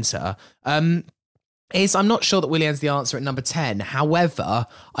centre. I'm not sure that Willian's the answer at number 10. However,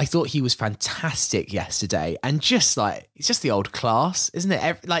 I thought he was fantastic yesterday, and it's just the old class, isn't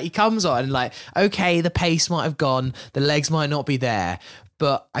it? Like, he comes on and like, okay, the pace might have gone, the legs might not be there,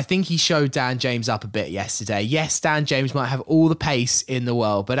 but I think he showed Dan James up a bit yesterday. Yes, Dan James might have all the pace in the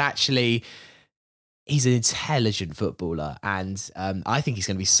world, but actually he's an intelligent footballer, and I think he's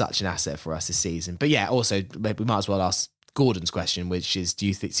going to be such an asset for us this season. But yeah, also, we might as well ask Gordon's question, which is, do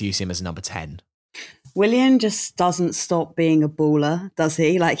you see him as a number 10? Willian just doesn't stop being a baller, does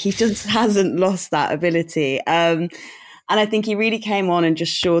he? Like, he just hasn't lost that ability. And I think he really came on and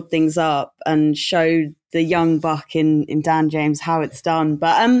just shored things up and showed the young buck in Dan James how it's done.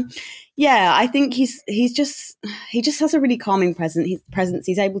 But yeah, I think he just has a really calming presence.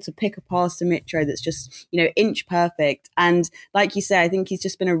 He's able to pick a pass to Mitro that's just, inch perfect. And like you say, I think he's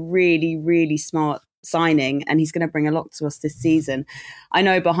just been a really, really smart signing, and he's going to bring a lot to us this season. I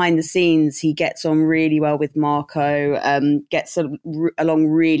know behind the scenes he gets on really well with Marco, gets along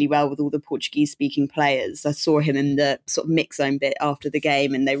really well with all the Portuguese speaking players. I saw him in the sort of mix zone bit after the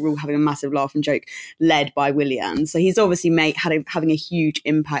game, and they were all having a massive laugh and joke, led by Willian. So he's obviously having a huge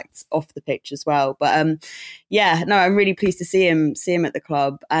impact off the pitch as well. But yeah, no, I'm really pleased to see him at the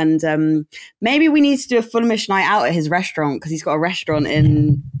club, and maybe we need to do a Fulhamish night out at his restaurant, because he's got a restaurant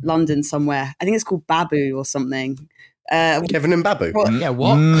in London somewhere. I think it's called Babu or something. Kevin and Babu. Yeah,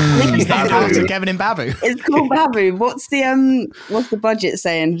 what? Kevin and Babu. It's called Babu. What's the budget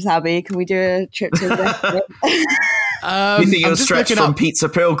saying, Sabby? Can we do a trip to the you think it'll stretch from Pizza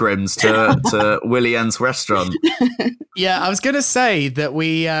Pilgrims to Willian's restaurant? Yeah, I was going to say that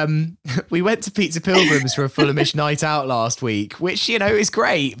we went to Pizza Pilgrims for a Fulhamish night out last week, which, is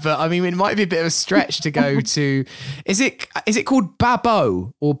great, but I mean, it might be a bit of a stretch to go to. Is it called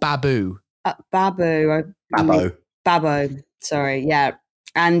Babbo or Babu? Babbo. Sorry, yeah.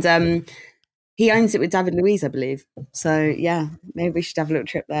 And he owns it with David Luiz, I believe. So yeah, maybe we should have a little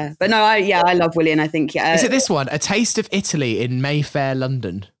trip there. But no, I love Willian. I think is it this one? A Taste of Italy in Mayfair,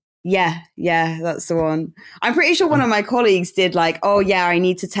 London. Yeah, that's the one. I'm pretty sure one of my colleagues did like, oh yeah, I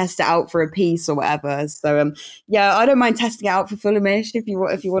need to test it out for a piece or whatever. So yeah, I don't mind testing it out for Fulhamish if you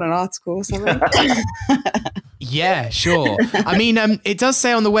want an article or something. Yeah, sure. I mean, it does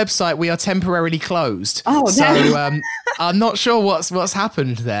say on the website we are temporarily closed. Oh, so I'm not sure what's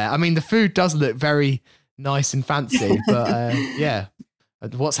happened there. I mean, the food does look very nice and fancy, but yeah.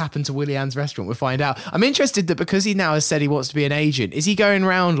 What's happened to Willian's restaurant? We'll find out. I'm interested that because he now has said he wants to be an agent, is he going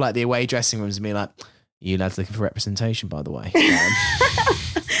around like the away dressing rooms and being like, you lads looking for representation, by the way?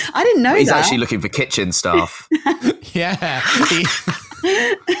 I didn't know He's that. actually looking for kitchen staff. Yeah.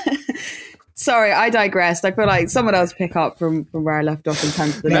 Sorry, I digressed. I feel like someone else pick up from where I left off in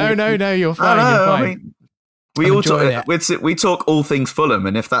terms of the No, you're fine. You're fine. I mean, we talk all things Fulham,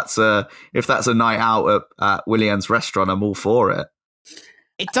 and if that's a night out at Willian's restaurant, I'm all for it.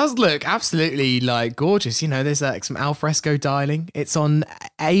 It does look absolutely like gorgeous. There's like some alfresco dining. It's on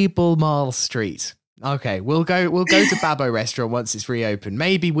Albemarle Street. Okay, we'll go to Babbo restaurant once it's reopened.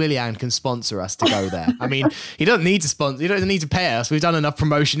 Maybe Willian can sponsor us to go there. I mean, he doesn't need to sponsor. He doesn't need to pay us. We've done enough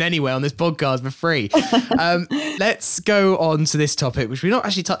promotion anyway on this podcast for free. Let's go on to this topic, which we've not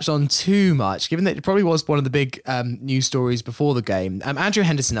actually touched on too much, given that it probably was one of the big news stories before the game. Andrew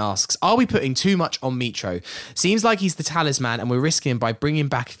Henderson asks, are we putting too much on Mitro? Seems like he's the talisman and we're risking him by bringing him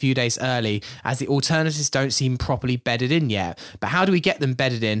back a few days early, as the alternatives don't seem properly bedded in yet. But how do we get them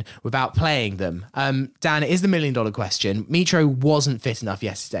bedded in without playing them? Dan, it is the $1 million question. Mitro wasn't fit enough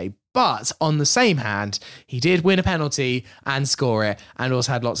yesterday, but on the same hand, he did win a penalty and score it, and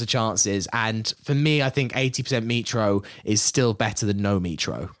also had lots of chances. And for me, I think 80% Mitro is still better than no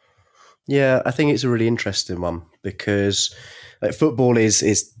Mitro. Yeah, I think it's a really interesting one, because football is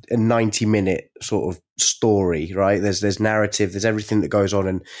a 90-minute sort of story, right? There's narrative, there's everything that goes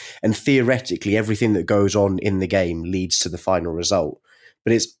on, and theoretically everything that goes on in the game leads to the final result.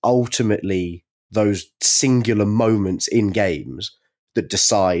 But it's ultimately those singular moments in games that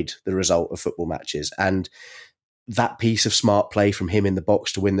decide the result of football matches. And that piece of smart play from him in the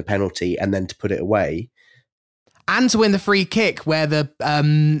box to win the penalty and then to put it away. And to win the free kick where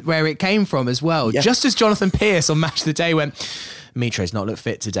it came from as well. Yeah. Just as Jonathan Pearce on Match of the Day went, Mitro's not looked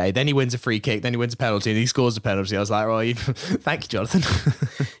fit today. Then he wins a free kick, then he wins a penalty, and he scores a penalty. I was like, well, thank you, Jonathan.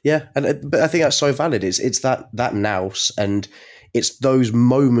 Yeah, but I think that's so valid. It's that nous, and it's those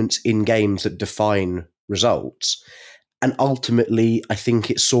moments in games that define results. And ultimately, I think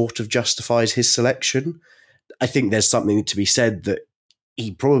it sort of justifies his selection. I think there's something to be said that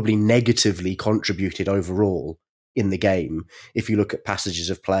he probably negatively contributed overall in the game. If you look at passages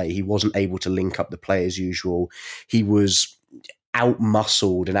of play, he wasn't able to link up the play as usual. He was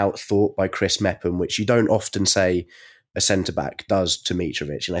out-muscled and out-thought by Chris Mepham, which you don't often say a centre-back does to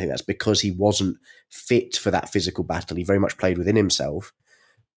Mitrovic. And I think that's because he wasn't fit for that physical battle. He very much played within himself.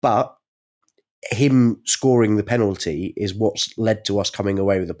 But him scoring the penalty is what's led to us coming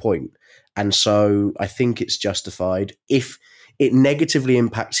away with a point. And so I think it's justified. If it negatively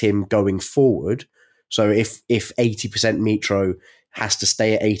impacts him going forward, so if 80% Mitro has to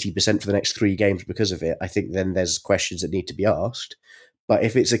stay at 80% for the next 3 games because of it, I think then there's questions that need to be asked. But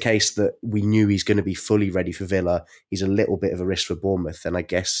if it's a case that we knew he's going to be fully ready for Villa, he's a little bit of a risk for Bournemouth, then I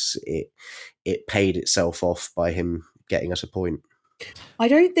guess it paid itself off by him getting us a point. I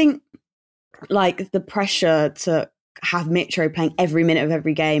don't think the pressure to have Mitro playing every minute of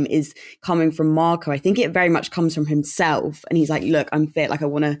every game is coming from Marco. I think it very much comes from himself. And he's like, look, I'm fit. I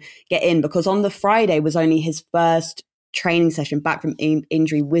want to get in. Because on the Friday was only his first training session back from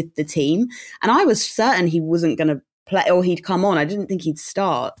injury with the team. And I was certain he wasn't going to play or he'd come on. I didn't think he'd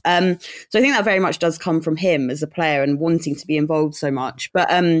start. So I think that very much does come from him as a player and wanting to be involved so much. But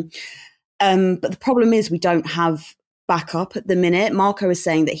the problem is we don't have backup at the minute. Marco is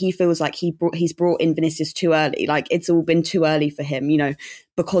saying that he feels like he's brought in Vinicius too early. It's all been too early for him,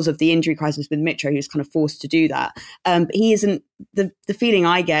 because of the injury crisis with Mitro. He was kind of forced to do that. But he isn't, the feeling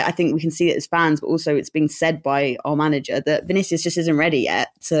I get, I think we can see it as fans, but also it's being said by our manager that Vinicius just isn't ready yet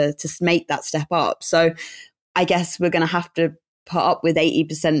to make that step up. So I guess we're going to have to put up with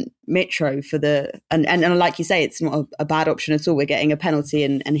 80% Mitro for and like you say, it's not a bad option at all. We're getting a penalty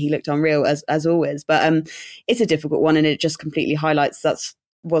and he looked unreal as always, but it's a difficult one, and it just completely highlights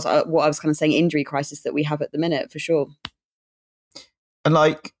what I was kind of saying, injury crisis that we have at the minute for sure. And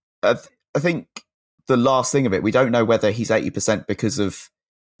I think the last thing of it, we don't know whether he's 80% because of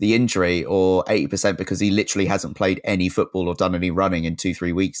the injury or 80% because he literally hasn't played any football or done any running in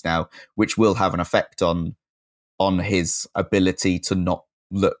 2-3 weeks now, which will have an effect on his ability to not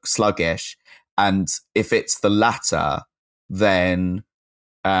look sluggish. And if it's the latter, then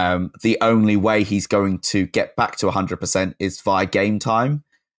the only way he's going to get back to 100% is via game time.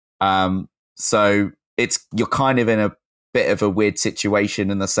 So you're kind of in a bit of a weird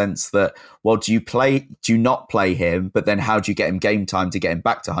situation in the sense that, well, do you not play him, but then how do you get him game time to get him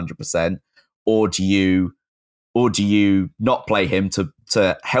back to 100%? Or do you not play him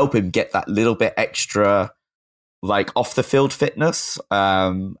to help him get that little bit extra off the field fitness,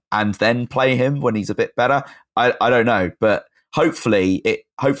 and then play him when he's a bit better? I don't know, but hopefully it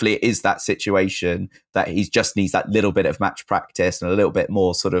is that situation that he just needs that little bit of match practice and a little bit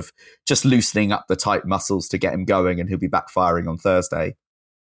more sort of just loosening up the tight muscles to get him going, and he'll be back firing on Thursday.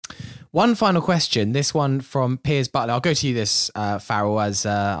 One final question, this one from Piers Butler. I'll go to you this, Farrell, as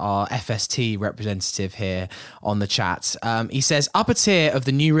our FST representative here on the chat. He says, upper tier of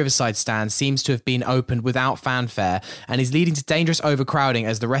the new Riverside stand seems to have been opened without fanfare and is leading to dangerous overcrowding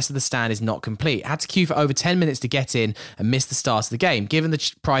as the rest of the stand is not complete. Had to queue for over 10 minutes to get in and miss the start of the game. Given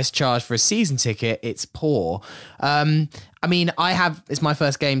the price charged for a season ticket, it's poor. It's my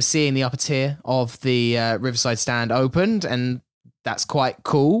first game seeing the upper tier of the Riverside stand opened, and that's quite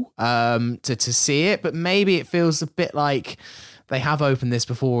cool to see it, but maybe it feels a bit like they have opened this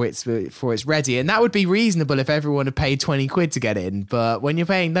before it's ready, and that would be reasonable if everyone had paid 20 quid to get in. But when you're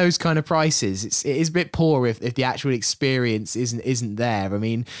paying those kind of prices, it is a bit poor if the actual experience isn't there. I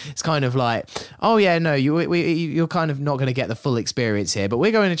mean, it's kind of like, oh yeah, no, you're kind of not going to get the full experience here, but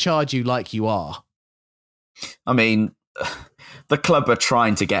we're going to charge you like you are. I mean, the club are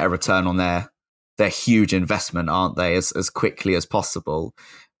trying to get a return on their huge investment, aren't they, as quickly as possible.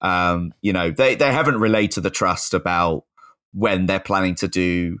 They haven't relayed to the trust about when they're planning to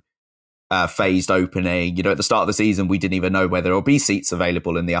do phased opening. At the start of the season, we didn't even know whether there will be seats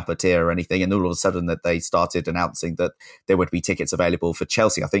available in the upper tier or anything. And all of a sudden that they started announcing that there would be tickets available for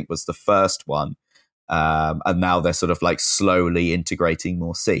Chelsea, I think was the first one. And now they're sort of slowly integrating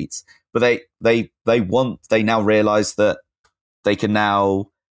more seats. But they now realize that they can now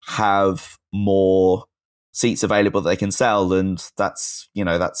have more seats available that they can sell, and that's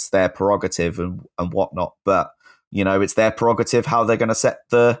their prerogative and whatnot. But it's their prerogative how they're going to set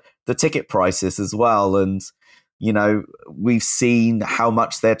the ticket prices as well. And we've seen how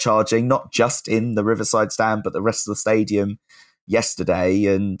much they're charging, not just in the Riverside stand, but the rest of the stadium yesterday.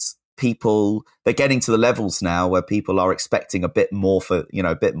 And they're getting to the levels now where people are expecting a bit more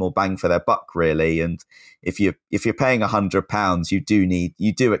a bit more bang for their buck, really. And if you're paying £100,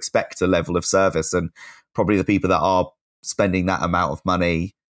 you do expect a level of service, and probably the people that are spending that amount of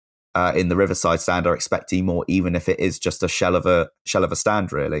money in the Riverside stand are expecting more, even if it is just a shell of a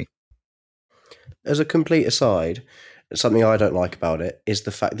stand, really. As a complete aside, something I don't like about it is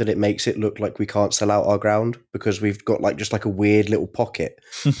the fact that it makes it look like we can't sell out our ground because we've got just a weird little pocket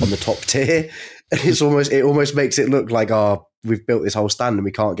on the top tier, and it almost makes it look like we've built this whole stand and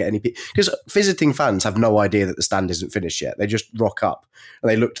we can't get any people, because visiting fans have no idea that the stand isn't finished yet. They just rock up and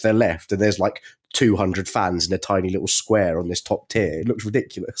they look to their left and there's 200 fans in a tiny little square on this top tier. It looks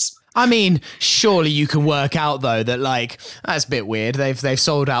ridiculous. I mean, surely you can work out though that that's a bit weird. They've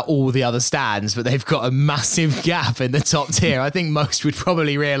sold out all the other stands, but they've got a massive gap in the top tier. I think most would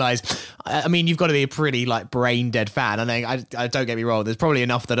probably realise. I mean, you've got to be a pretty brain dead fan. I don't get me wrong. There's probably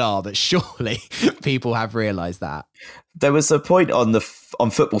enough that are, but surely people have realised that. There was a point on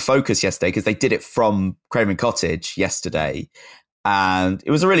Football Focus yesterday, because they did it from Craven Cottage yesterday. And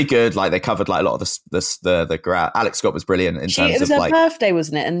it was a really good, they covered a lot of the Alex Scott was brilliant in terms of it was her birthday,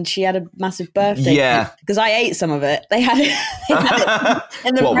 wasn't it? And she had a massive birthday. Yeah. Because I ate some of it. They had it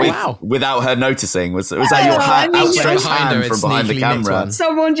in the without her noticing? Was that your outstretched hand from behind the camera?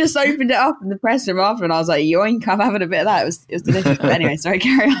 Someone just opened it up in the press room after, and I was like, yoink, I'm having a bit of that. It was delicious. But anyway, sorry,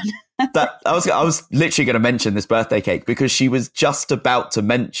 carry on. I was literally going to mention this birthday cake because she was just about to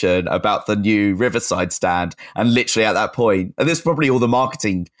mention about the new Riverside stand, and literally at that point, and this is probably all the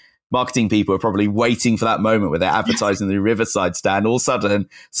marketing people are probably waiting for that moment where they're advertising the Riverside stand. All of a sudden,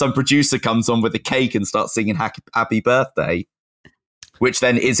 some producer comes on with a cake and starts singing happy birthday, which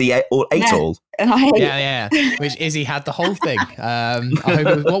then Izzy ate all. Yeah. Which Izzy had the whole thing. I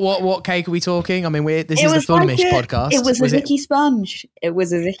hope what cake are we talking? I mean, this is the Fulhamish podcast. It was a Vicky Sponge. It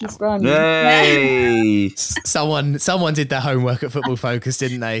was a Vicky Sponge. Yay! Someone did their homework at Football Focus,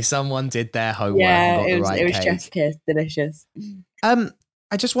 didn't they? Someone did their homework. Yeah, and got it was just kiss, delicious.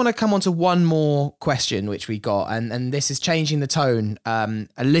 I just want to come on to one more question which we got, and this is changing the tone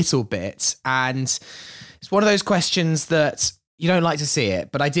a little bit, and it's one of those questions that you don't like to see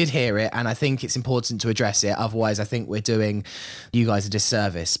it, but I did hear it, and I think it's important to address it. Otherwise, I think we're doing you guys a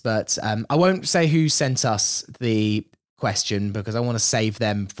disservice. But I won't say who sent us the question because I want to save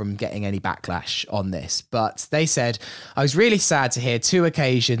them from getting any backlash on this. But they said, I was really sad to hear 2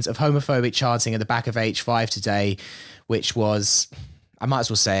 occasions of homophobic chanting at the back of H5 today, which was, I might as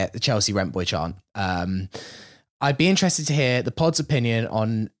well say it, the Chelsea Rent Boy chant. I'd be interested to hear the pod's opinion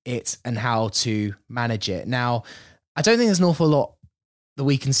on it and how to manage it. Now, I don't think there's an awful lot that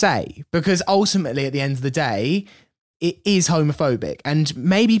we can say because ultimately at the end of the day, it is homophobic, and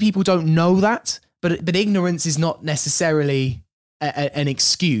maybe people don't know that, but ignorance is not necessarily an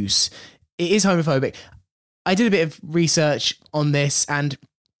excuse. It is homophobic. I did a bit of research on this, and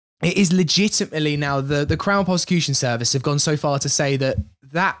it is legitimately now the Crown Prosecution Service have gone so far to say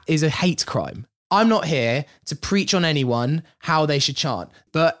that is a hate crime. I'm not here to preach on anyone how they should chant,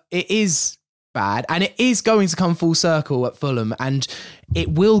 but it is bad, and it is going to come full circle at Fulham, and it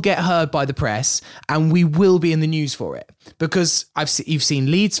will get heard by the press, and we will be in the news for it because you've seen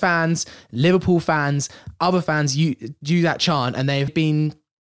Leeds fans, Liverpool fans, other fans do that chant, and they've been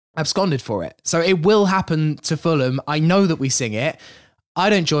absconded for it. So it will happen to Fulham. I know that we sing it. I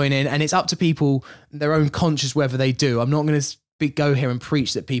don't join in, and it's up to people, their own conscience, whether they do. I'm not going to go here and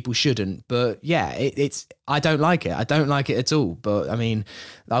preach that people shouldn't, but yeah, it's I don't like it. I don't like it at all. But I mean,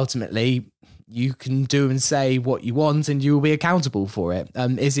 ultimately, you can do and say what you want and you will be accountable for it.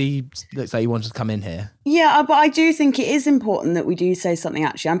 Izzy, looks like you wanted to come in here. Yeah, but I do think it is important that we do say something,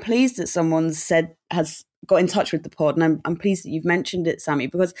 actually. I'm pleased that someone has got in touch with the pod, and I'm pleased that you've mentioned it, Sammy,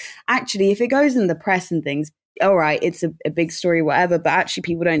 because actually if it goes in the press and things, all right, it's a big story, whatever, but actually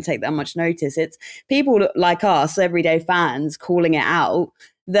people don't take that much notice. It's people like us, everyday fans, calling it out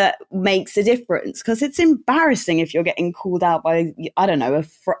that makes a difference, because it's embarrassing if you're getting called out by, I don't know,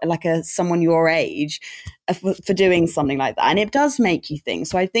 someone your age for doing something like that. And it does make you think.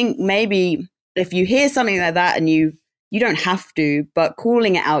 So I think maybe if you hear something like that and you don't have to, but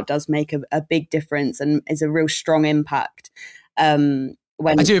calling it out does make a big difference and is a real strong impact.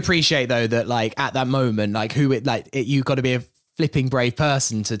 I do appreciate though that at that moment, you got to be flipping brave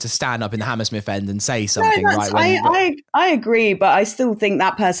person to stand up in the Hammersmith end and say something, right? I agree, but I still think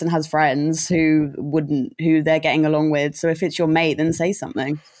that person has friends who they're getting along with. So if it's your mate, then say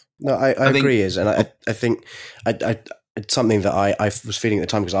something. No, I agree, and I think it's something that I was feeling at the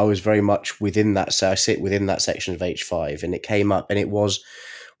time because I was very much within that. So I sit within that section of H5, and it came up, and it was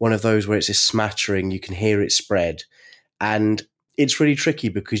one of those where it's a smattering. You can hear it spread, and it's really tricky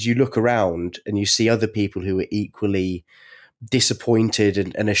because you look around and you see other people who are equally disappointed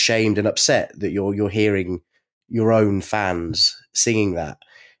and ashamed and upset that you're hearing your own fans singing that,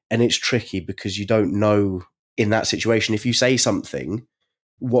 and it's tricky because you don't know in that situation if you say something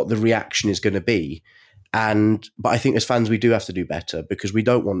what the reaction is going to be. But I think as fans we do have to do better because we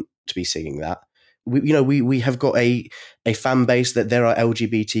don't want to be singing that. We have got a fan base that there are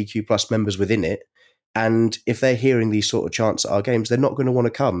LGBTQ plus members within it, and if they're hearing these sort of chants at our games, they're not going to want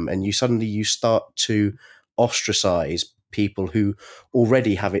to come, and you start to ostracize people who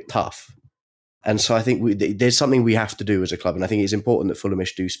already have it tough. And so I think there's something we have to do as a club, and I think it's important that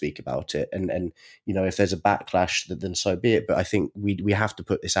Fulhamish do speak about it. And if there's a backlash, then so be it. But I think we have to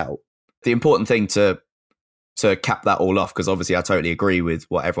put this out. The important thing to cap that all off, because obviously I totally agree with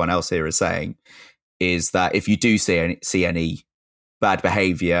what everyone else here is saying, is that if you do see any bad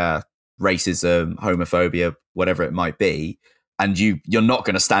behaviour, racism, homophobia, whatever it might be, and you're not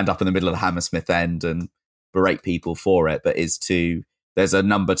going to stand up in the middle of the Hammersmith end and berate people for it, but there's a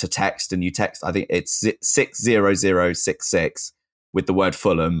number to text, and you text, I think it's 60066 with the word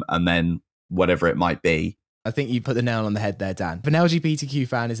Fulham and then whatever it might be. I think you put the nail on the head there, Dan. If an LGBTQ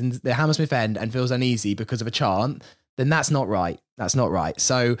fan is in the Hammersmith end and feels uneasy because of a chant, then that's not right. That's not right.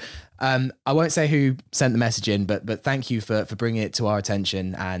 So I won't say who sent the message in, but thank you for bringing it to our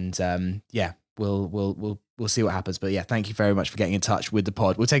attention. And we'll see what happens. But yeah, thank you very much for getting in touch with the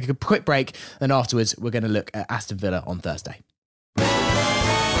pod. We'll take a quick break, and afterwards we're going to look at Aston Villa on Thursday.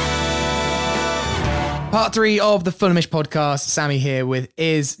 Part 3 of the Fulhamish podcast. Sammy here with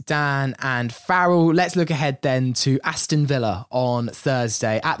Iz, Dan and Farrell. Let's look ahead then to Aston Villa on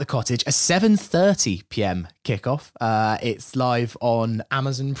Thursday at the Cottage, a 7:30 p.m. kickoff. It's live on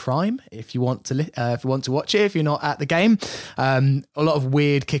Amazon Prime if you want to watch it, if you're not at the game. A lot of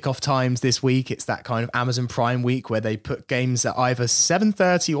weird kickoff times this week. It's that kind of Amazon Prime week where they put games at either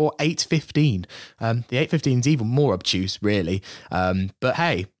 7:30 or 8:15. The 8:15 is even more obtuse, really. But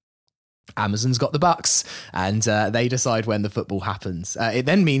hey, Amazon's got the bucks, and they decide when the football happens. It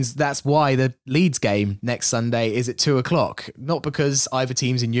then means that's why the Leeds game next Sunday is at 2:00. Not because either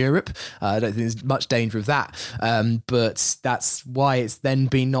team's in Europe. I don't think there's much danger of that. But that's why it's then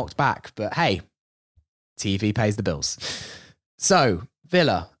been knocked back. But hey, TV pays the bills. So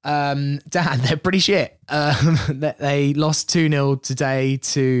Villa, Dan, they're pretty shit. They lost 2-0 today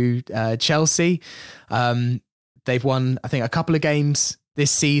to Chelsea. They've won, I think, a couple of games this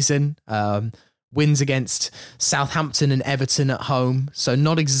season, wins against Southampton and Everton at home, so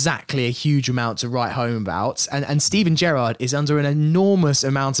not exactly a huge amount to write home about. And Steven Gerrard is under an enormous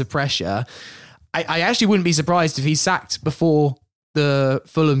amount of pressure. I actually wouldn't be surprised if he's sacked before the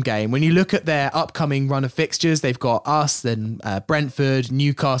Fulham game. When you look at their upcoming run of fixtures, they've got us, then Brentford,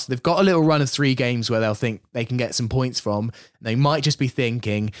 Newcastle. They've got a little run of 3 games where they'll think they can get some points from. They might just be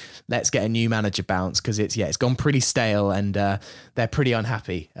thinking, let's get a new manager bounce, because it's gone pretty stale, and they're pretty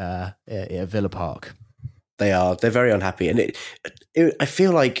unhappy at Villa Park. They're very unhappy, and I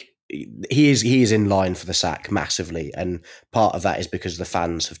feel like he is in line for the sack massively, and part of that is because the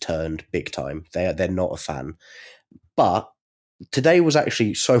fans have turned big time. They're not a fan, but today was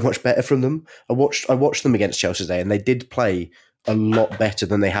actually so much better from them. I watched them against Chelsea today, and they did play a lot better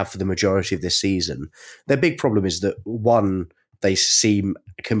than they have for the majority of this season. Their big problem is that, one, they seem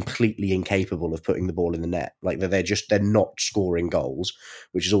completely incapable of putting the ball in the net. Like they're not scoring goals,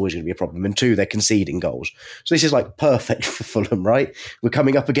 which is always going to be a problem. And 2, they're conceding goals. So this is like perfect for Fulham, right? We're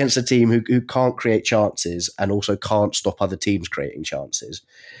coming up against a team who can't create chances and also can't stop other teams creating chances.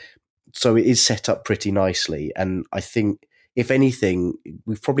 So it is set up pretty nicely. And I think, if anything,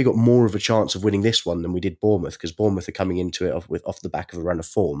 we've probably got more of a chance of winning this one than we did Bournemouth, because Bournemouth are coming into it off the back of a run of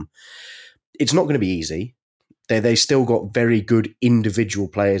form. It's not going to be easy. They still got very good individual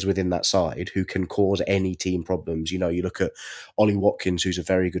players within that side who can cause any team problems. You look at Ollie Watkins, who's a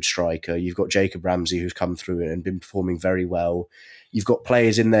very good striker. You've got Jacob Ramsey, who's come through and been performing very well. You've got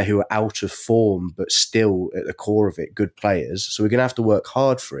players in there who are out of form, but still at the core of it, good players. So we're going to have to work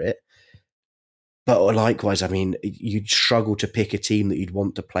hard for it. But likewise, I mean, you'd struggle to pick a team that you'd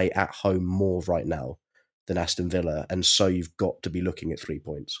want to play at home more right now than Aston Villa. And so you've got to be looking at 3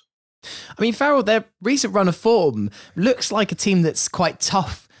 points. I mean, Farrell, their recent run of form looks like a team that's quite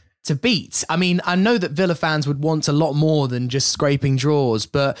tough to beat. I mean, I know that Villa fans would want a lot more than just scraping draws,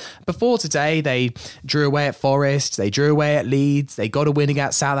 but before today, they drew away at Forest, they drew away at Leeds, they got a win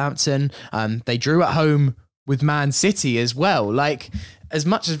against Southampton, they drew at home with Man City as well. Like, as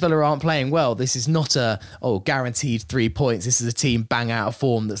much as Villa aren't playing well, this is not guaranteed 3 points. This is a team bang out of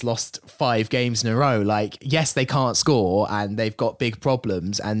form that's lost 5 games in a row. Like, yes, they can't score and they've got big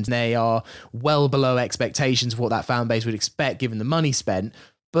problems and they are well below expectations of what that fan base would expect given the money spent.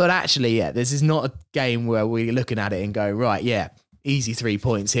 But actually, yeah, this is not a game where we're looking at it and go, right, yeah, easy 3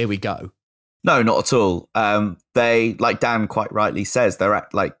 points, here we go. No, not at all. They, like Dan quite rightly says, they're at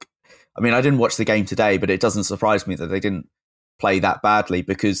I didn't watch the game today, but it doesn't surprise me that they didn't play that badly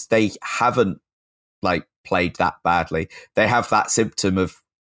because they haven't played that badly. They have that symptom of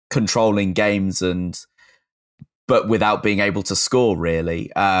controlling games but without being able to score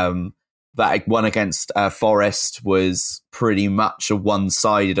really. That one against Forest was pretty much a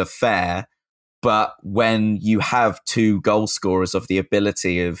one-sided affair. But when you have 2 goal scorers of the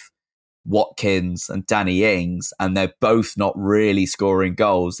ability of Watkins and Danny Ings, and they're both not really scoring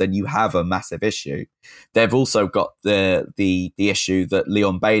goals, then you have a massive issue. They've also got the issue that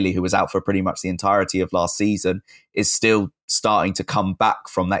Leon Bailey, who was out for pretty much the entirety of last season, is still starting to come back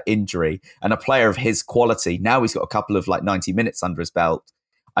from that injury. And a player of his quality, now he's got a couple of 90 minutes under his belt,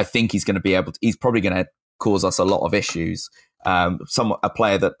 I think he's going to be he's probably going to cause us a lot of issues. A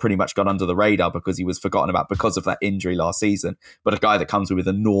player that pretty much got under the radar because he was forgotten about because of that injury last season, but a guy that comes with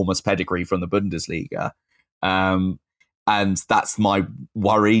enormous pedigree from the Bundesliga. And that's my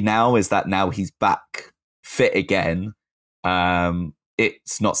worry now, is that now he's back fit again.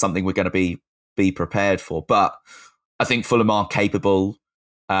 It's not something we're going to be prepared for, but I think Fulham are capable.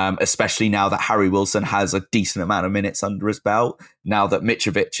 Especially now that Harry Wilson has a decent amount of minutes under his belt, now that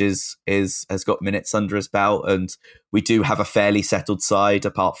Mitrovic has got minutes under his belt, and we do have a fairly settled side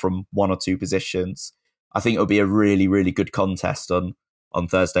apart from 1 or 2 positions. I think it'll be a really, really good contest on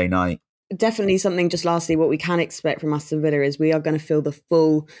Thursday night. Definitely something, just lastly, what we can expect from Aston Villa is we are going to feel the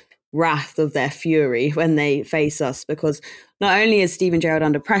full wrath of their fury when they face us, because not only is Steven Gerrard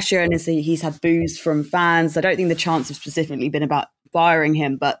under pressure and he's had boos from fans, I don't think the chants have specifically been about firing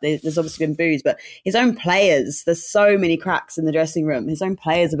him, but there's obviously been boos, but his own players, there's so many cracks in the dressing room. His own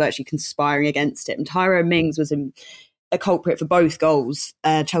players are virtually conspiring against him. Tyrone Mings was a culprit for both goals,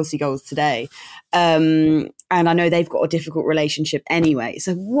 Chelsea goals today. And I know they've got a difficult relationship anyway.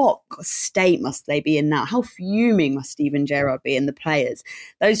 So what state must they be in now? How fuming must Steven Gerrard be and the players?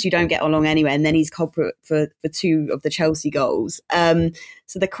 Those who don't get along anyway, and then he's culprit for 2 of the Chelsea goals.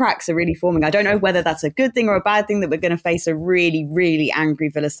 So the cracks are really forming. I don't know whether that's a good thing or a bad thing that we're going to face a really, really angry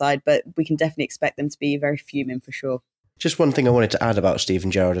Villa side, but we can definitely expect them to be very fuming for sure. Just one thing I wanted to add about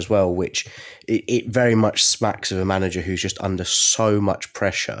Steven Gerrard as well, which it very much smacks of a manager who's just under so much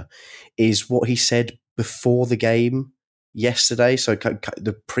pressure, is what he said before the game yesterday. So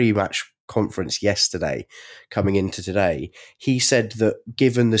the pre-match conference yesterday coming into today, he said that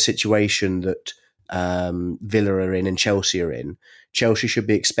given the situation that Villa are in and Chelsea are in, Chelsea should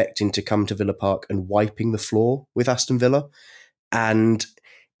be expecting to come to Villa Park and wiping the floor with Aston Villa. And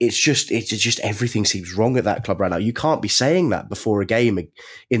it's just everything seems wrong at that club right now. You can't be saying that before a game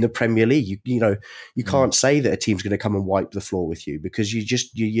in the Premier League. You can't say that a team's going to come and wipe the floor with you, because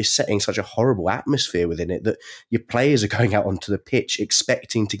you're setting such a horrible atmosphere within it that your players are going out onto the pitch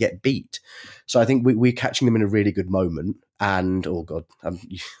expecting to get beat. So I think we're catching them in a really good moment. And oh god,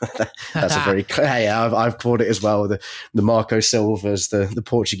 that's a very I've called it as well. The Marco Silva's the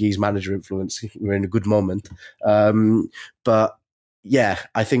Portuguese manager influence. We're in a good moment, but. Yeah,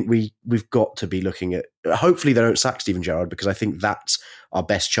 I think we've got to be looking at. Hopefully, they don't sack Steven Gerrard, because I think that's our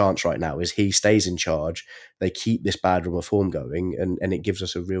best chance right now. Is he stays in charge, they keep this bad run of form going, and it gives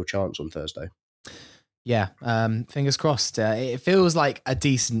us a real chance on Thursday. Yeah, fingers crossed. It feels like a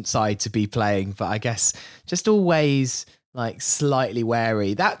decent side to be playing, but I guess just always slightly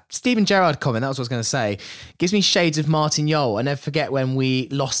wary. That Steven Gerrard comment, that was what I was going to say, gives me shades of Martin Jol. I never forget when we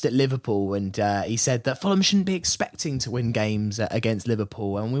lost at Liverpool and he said that Fulham shouldn't be expecting to win games against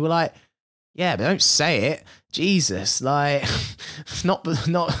Liverpool. And we were like, yeah, but don't say it. Jesus, that's not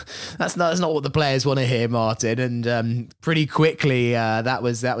what the players want to hear, Martin. And pretty quickly, that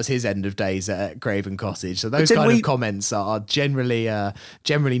was his end of days at Craven Cottage. So those of comments are generally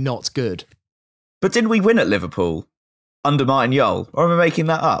not good. But didn't we win at Liverpool under Martin Jol? Or am I making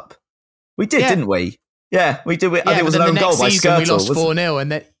that up? We did, didn't we? Yeah, we did. I think it was an own goal by Skirtle. We lost 4-0,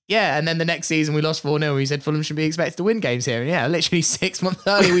 and then the next season we lost 4-0. He said Fulham should be expected to win games here. And yeah, literally 6 months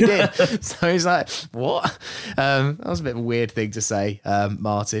earlier we did. So he's like, what? That was a bit of a weird thing to say,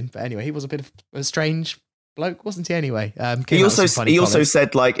 Martin. But anyway, he was a bit of a strange bloke, wasn't he? Anyway, he also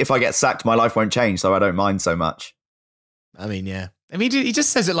said, like, if I get sacked, my life won't change, so I don't mind so much. I mean, yeah. I mean, he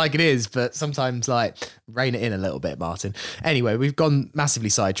just says it like it is, but sometimes, like, rein it in a little bit, Martin. Anyway, we've gone massively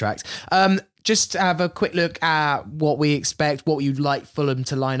sidetracked. Just to have a quick look at what we expect, what you'd like Fulham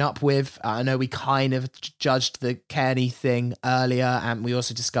to line up with. I know we kind of judged the Kearney thing earlier, and we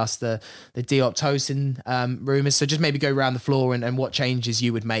also discussed the Diop Tosin rumours. So just maybe go around the floor and what changes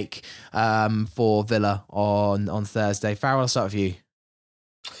you would make for Villa on Thursday. Farrell, I'll start with you.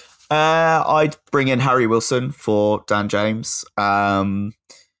 I'd bring in Harry Wilson for Dan James. I'd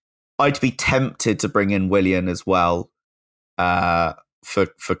be tempted to bring in Willian as well for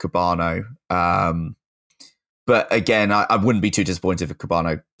Cabano. But again, I wouldn't be too disappointed if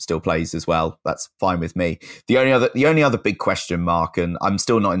Cabano still plays as well. That's fine with me. The only other big question mark, and I'm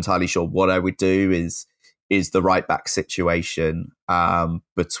still not entirely sure what I would do, is the right back situation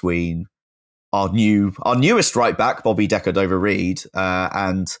between our newest right back, Bobby Decordova-Reid,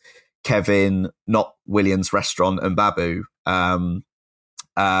 and Kevin, not Williams Restaurant, and Babu.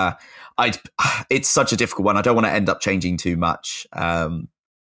 It's such a difficult one. I don't want to end up changing too much,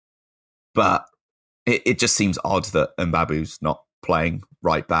 but it just seems odd that Mbabu's not playing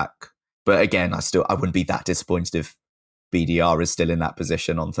right back. But again, I wouldn't be that disappointed if BDR is still in that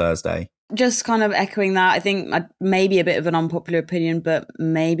position on Thursday. Just kind of echoing that, I think maybe a bit of an unpopular opinion, but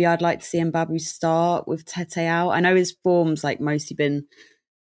maybe I'd like to see Mbabu start with Tete out. I know his form's like mostly been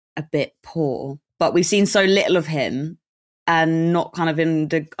a bit poor, but we've seen so little of him and not kind of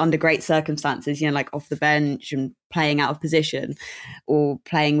under great circumstances, like off the bench and playing out of position or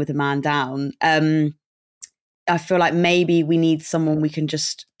playing with a man down. I feel like maybe we need someone we can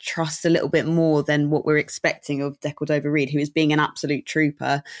just trust a little bit more than what we're expecting of Decordova-Reid, who is being an absolute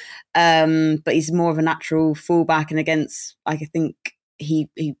trooper. But he's more of a natural fullback, and against, I think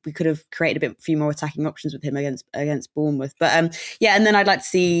we could have created a few more attacking options with him against Bournemouth. But and then I'd like to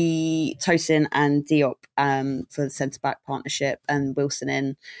see Tosin and Diop for the centre back partnership, and Wilson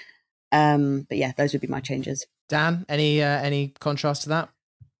in. But yeah, those would be my changes. Dan, any contrast to that?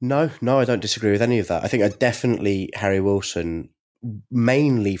 No, I don't disagree with any of that. I think definitely Harry Wilson,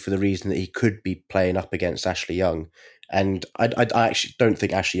 mainly for the reason that he could be playing up against Ashley Young. And I actually don't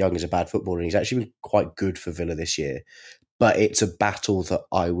think Ashley Young is a bad footballer. He's actually been quite good for Villa this year. But it's a battle that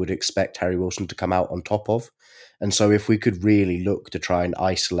I would expect Harry Wilson to come out on top of. And so if we could really look to try and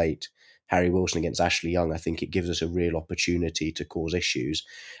isolate Harry Wilson against Ashley Young, I think it gives us a real opportunity to cause issues.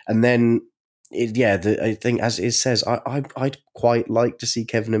 And then, I think, as it says, I'd quite like to see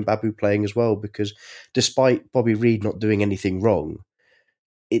Kevin Mbabu playing as well, because despite Bobby Reid not doing anything wrong,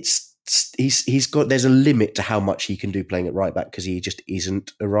 there's a limit to how much he can do playing at right back, because he just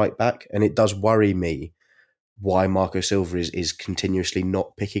isn't a right back. And it does worry me why Marco Silva is continuously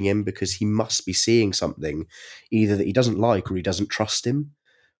not picking him, because he must be seeing something either that he doesn't like or he doesn't trust him.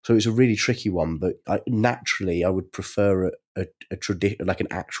 So it's a really tricky one, but naturally I would prefer a tradition, like an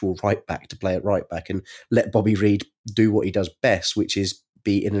actual right back, to play at right back and let Bobby Reid do what he does best, which is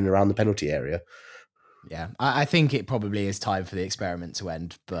be in and around the penalty area. Yeah, I think it probably is time for the experiment to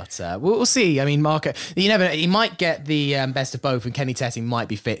end, but we'll see. I mean, Marco, he might get the best of both, and Kenny Tetting might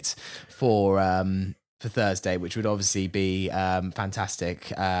be fit for Thursday, which would obviously be fantastic.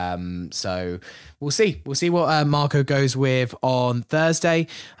 So we'll see. We'll see what Marco goes with on Thursday.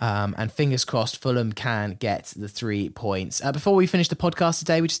 And fingers crossed Fulham can get the 3 points. Before we finish the podcast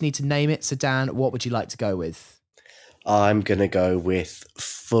today, we just need to name it. So Dan, what would you like to go with? I'm going to go with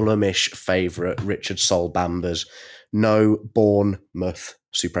Fulhamish favourite Richard Solbamba's no Bournemouth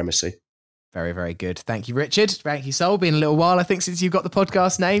supremacy. Very, very good. Thank you, Richard. Thank you, Sol. Been a little while, I think, since you've got the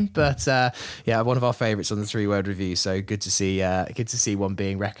podcast name, but one of our favourites on the 3-word review. So good to see one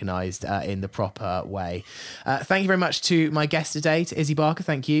being recognised in the proper way. Thank you very much to my guest today, to Izzy Barker.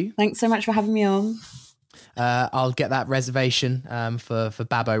 Thank you. Thanks so much for having me on. I'll get that reservation for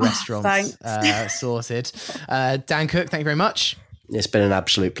Babbo Restaurant sorted. Dan Cook, thank you very much. It's been an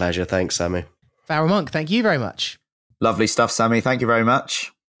absolute pleasure. Thanks, Sammy. Farrell Monk, thank you very much. Lovely stuff, Sammy. Thank you very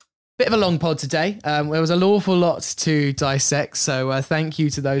much. Bit of a long pod today. There was an awful lot to dissect, so thank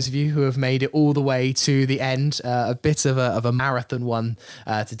you to those of you who have made it all the way to the end. A bit of a marathon one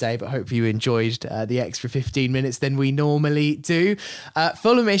today, but hope you enjoyed the extra 15 minutes than we normally do.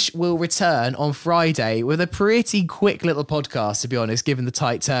 Fulhamish will return on Friday with a pretty quick little podcast, to be honest, given the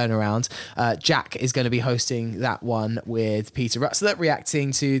tight turnaround. Jack is going to be hosting that one with Peter Rutzler,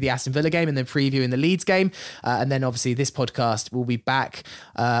 reacting to the Aston Villa game and then previewing the Leeds game. And then obviously this podcast will be back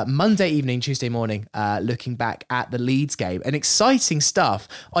Monday Monday evening, Tuesday morning, looking back at the Leeds game. And exciting stuff.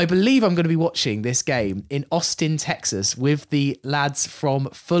 I believe I'm going to be watching this game in Austin, Texas, with the lads from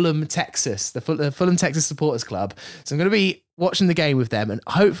Fulham, Texas, the Fulham Texas Supporters Club. So I'm going to be watching the game with them and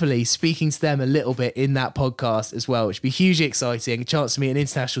hopefully speaking to them a little bit in that podcast as well, which would be hugely exciting. A chance to meet an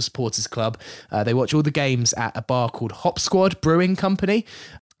international supporters club. They watch all the games at a bar called Hop Squad Brewing Company.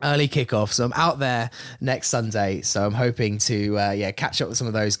 Early kickoff, so I'm out there next Sunday, so I'm hoping to catch up with some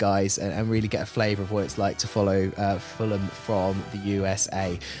of those guys and really get a flavour of what it's like to follow Fulham from the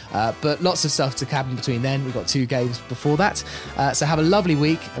USA. But lots of stuff to happen between then. We've got 2 games before that, so have a lovely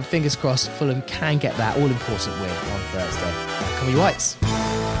week, and fingers crossed Fulham can get that all-important win on Thursday. Come on, you Whites.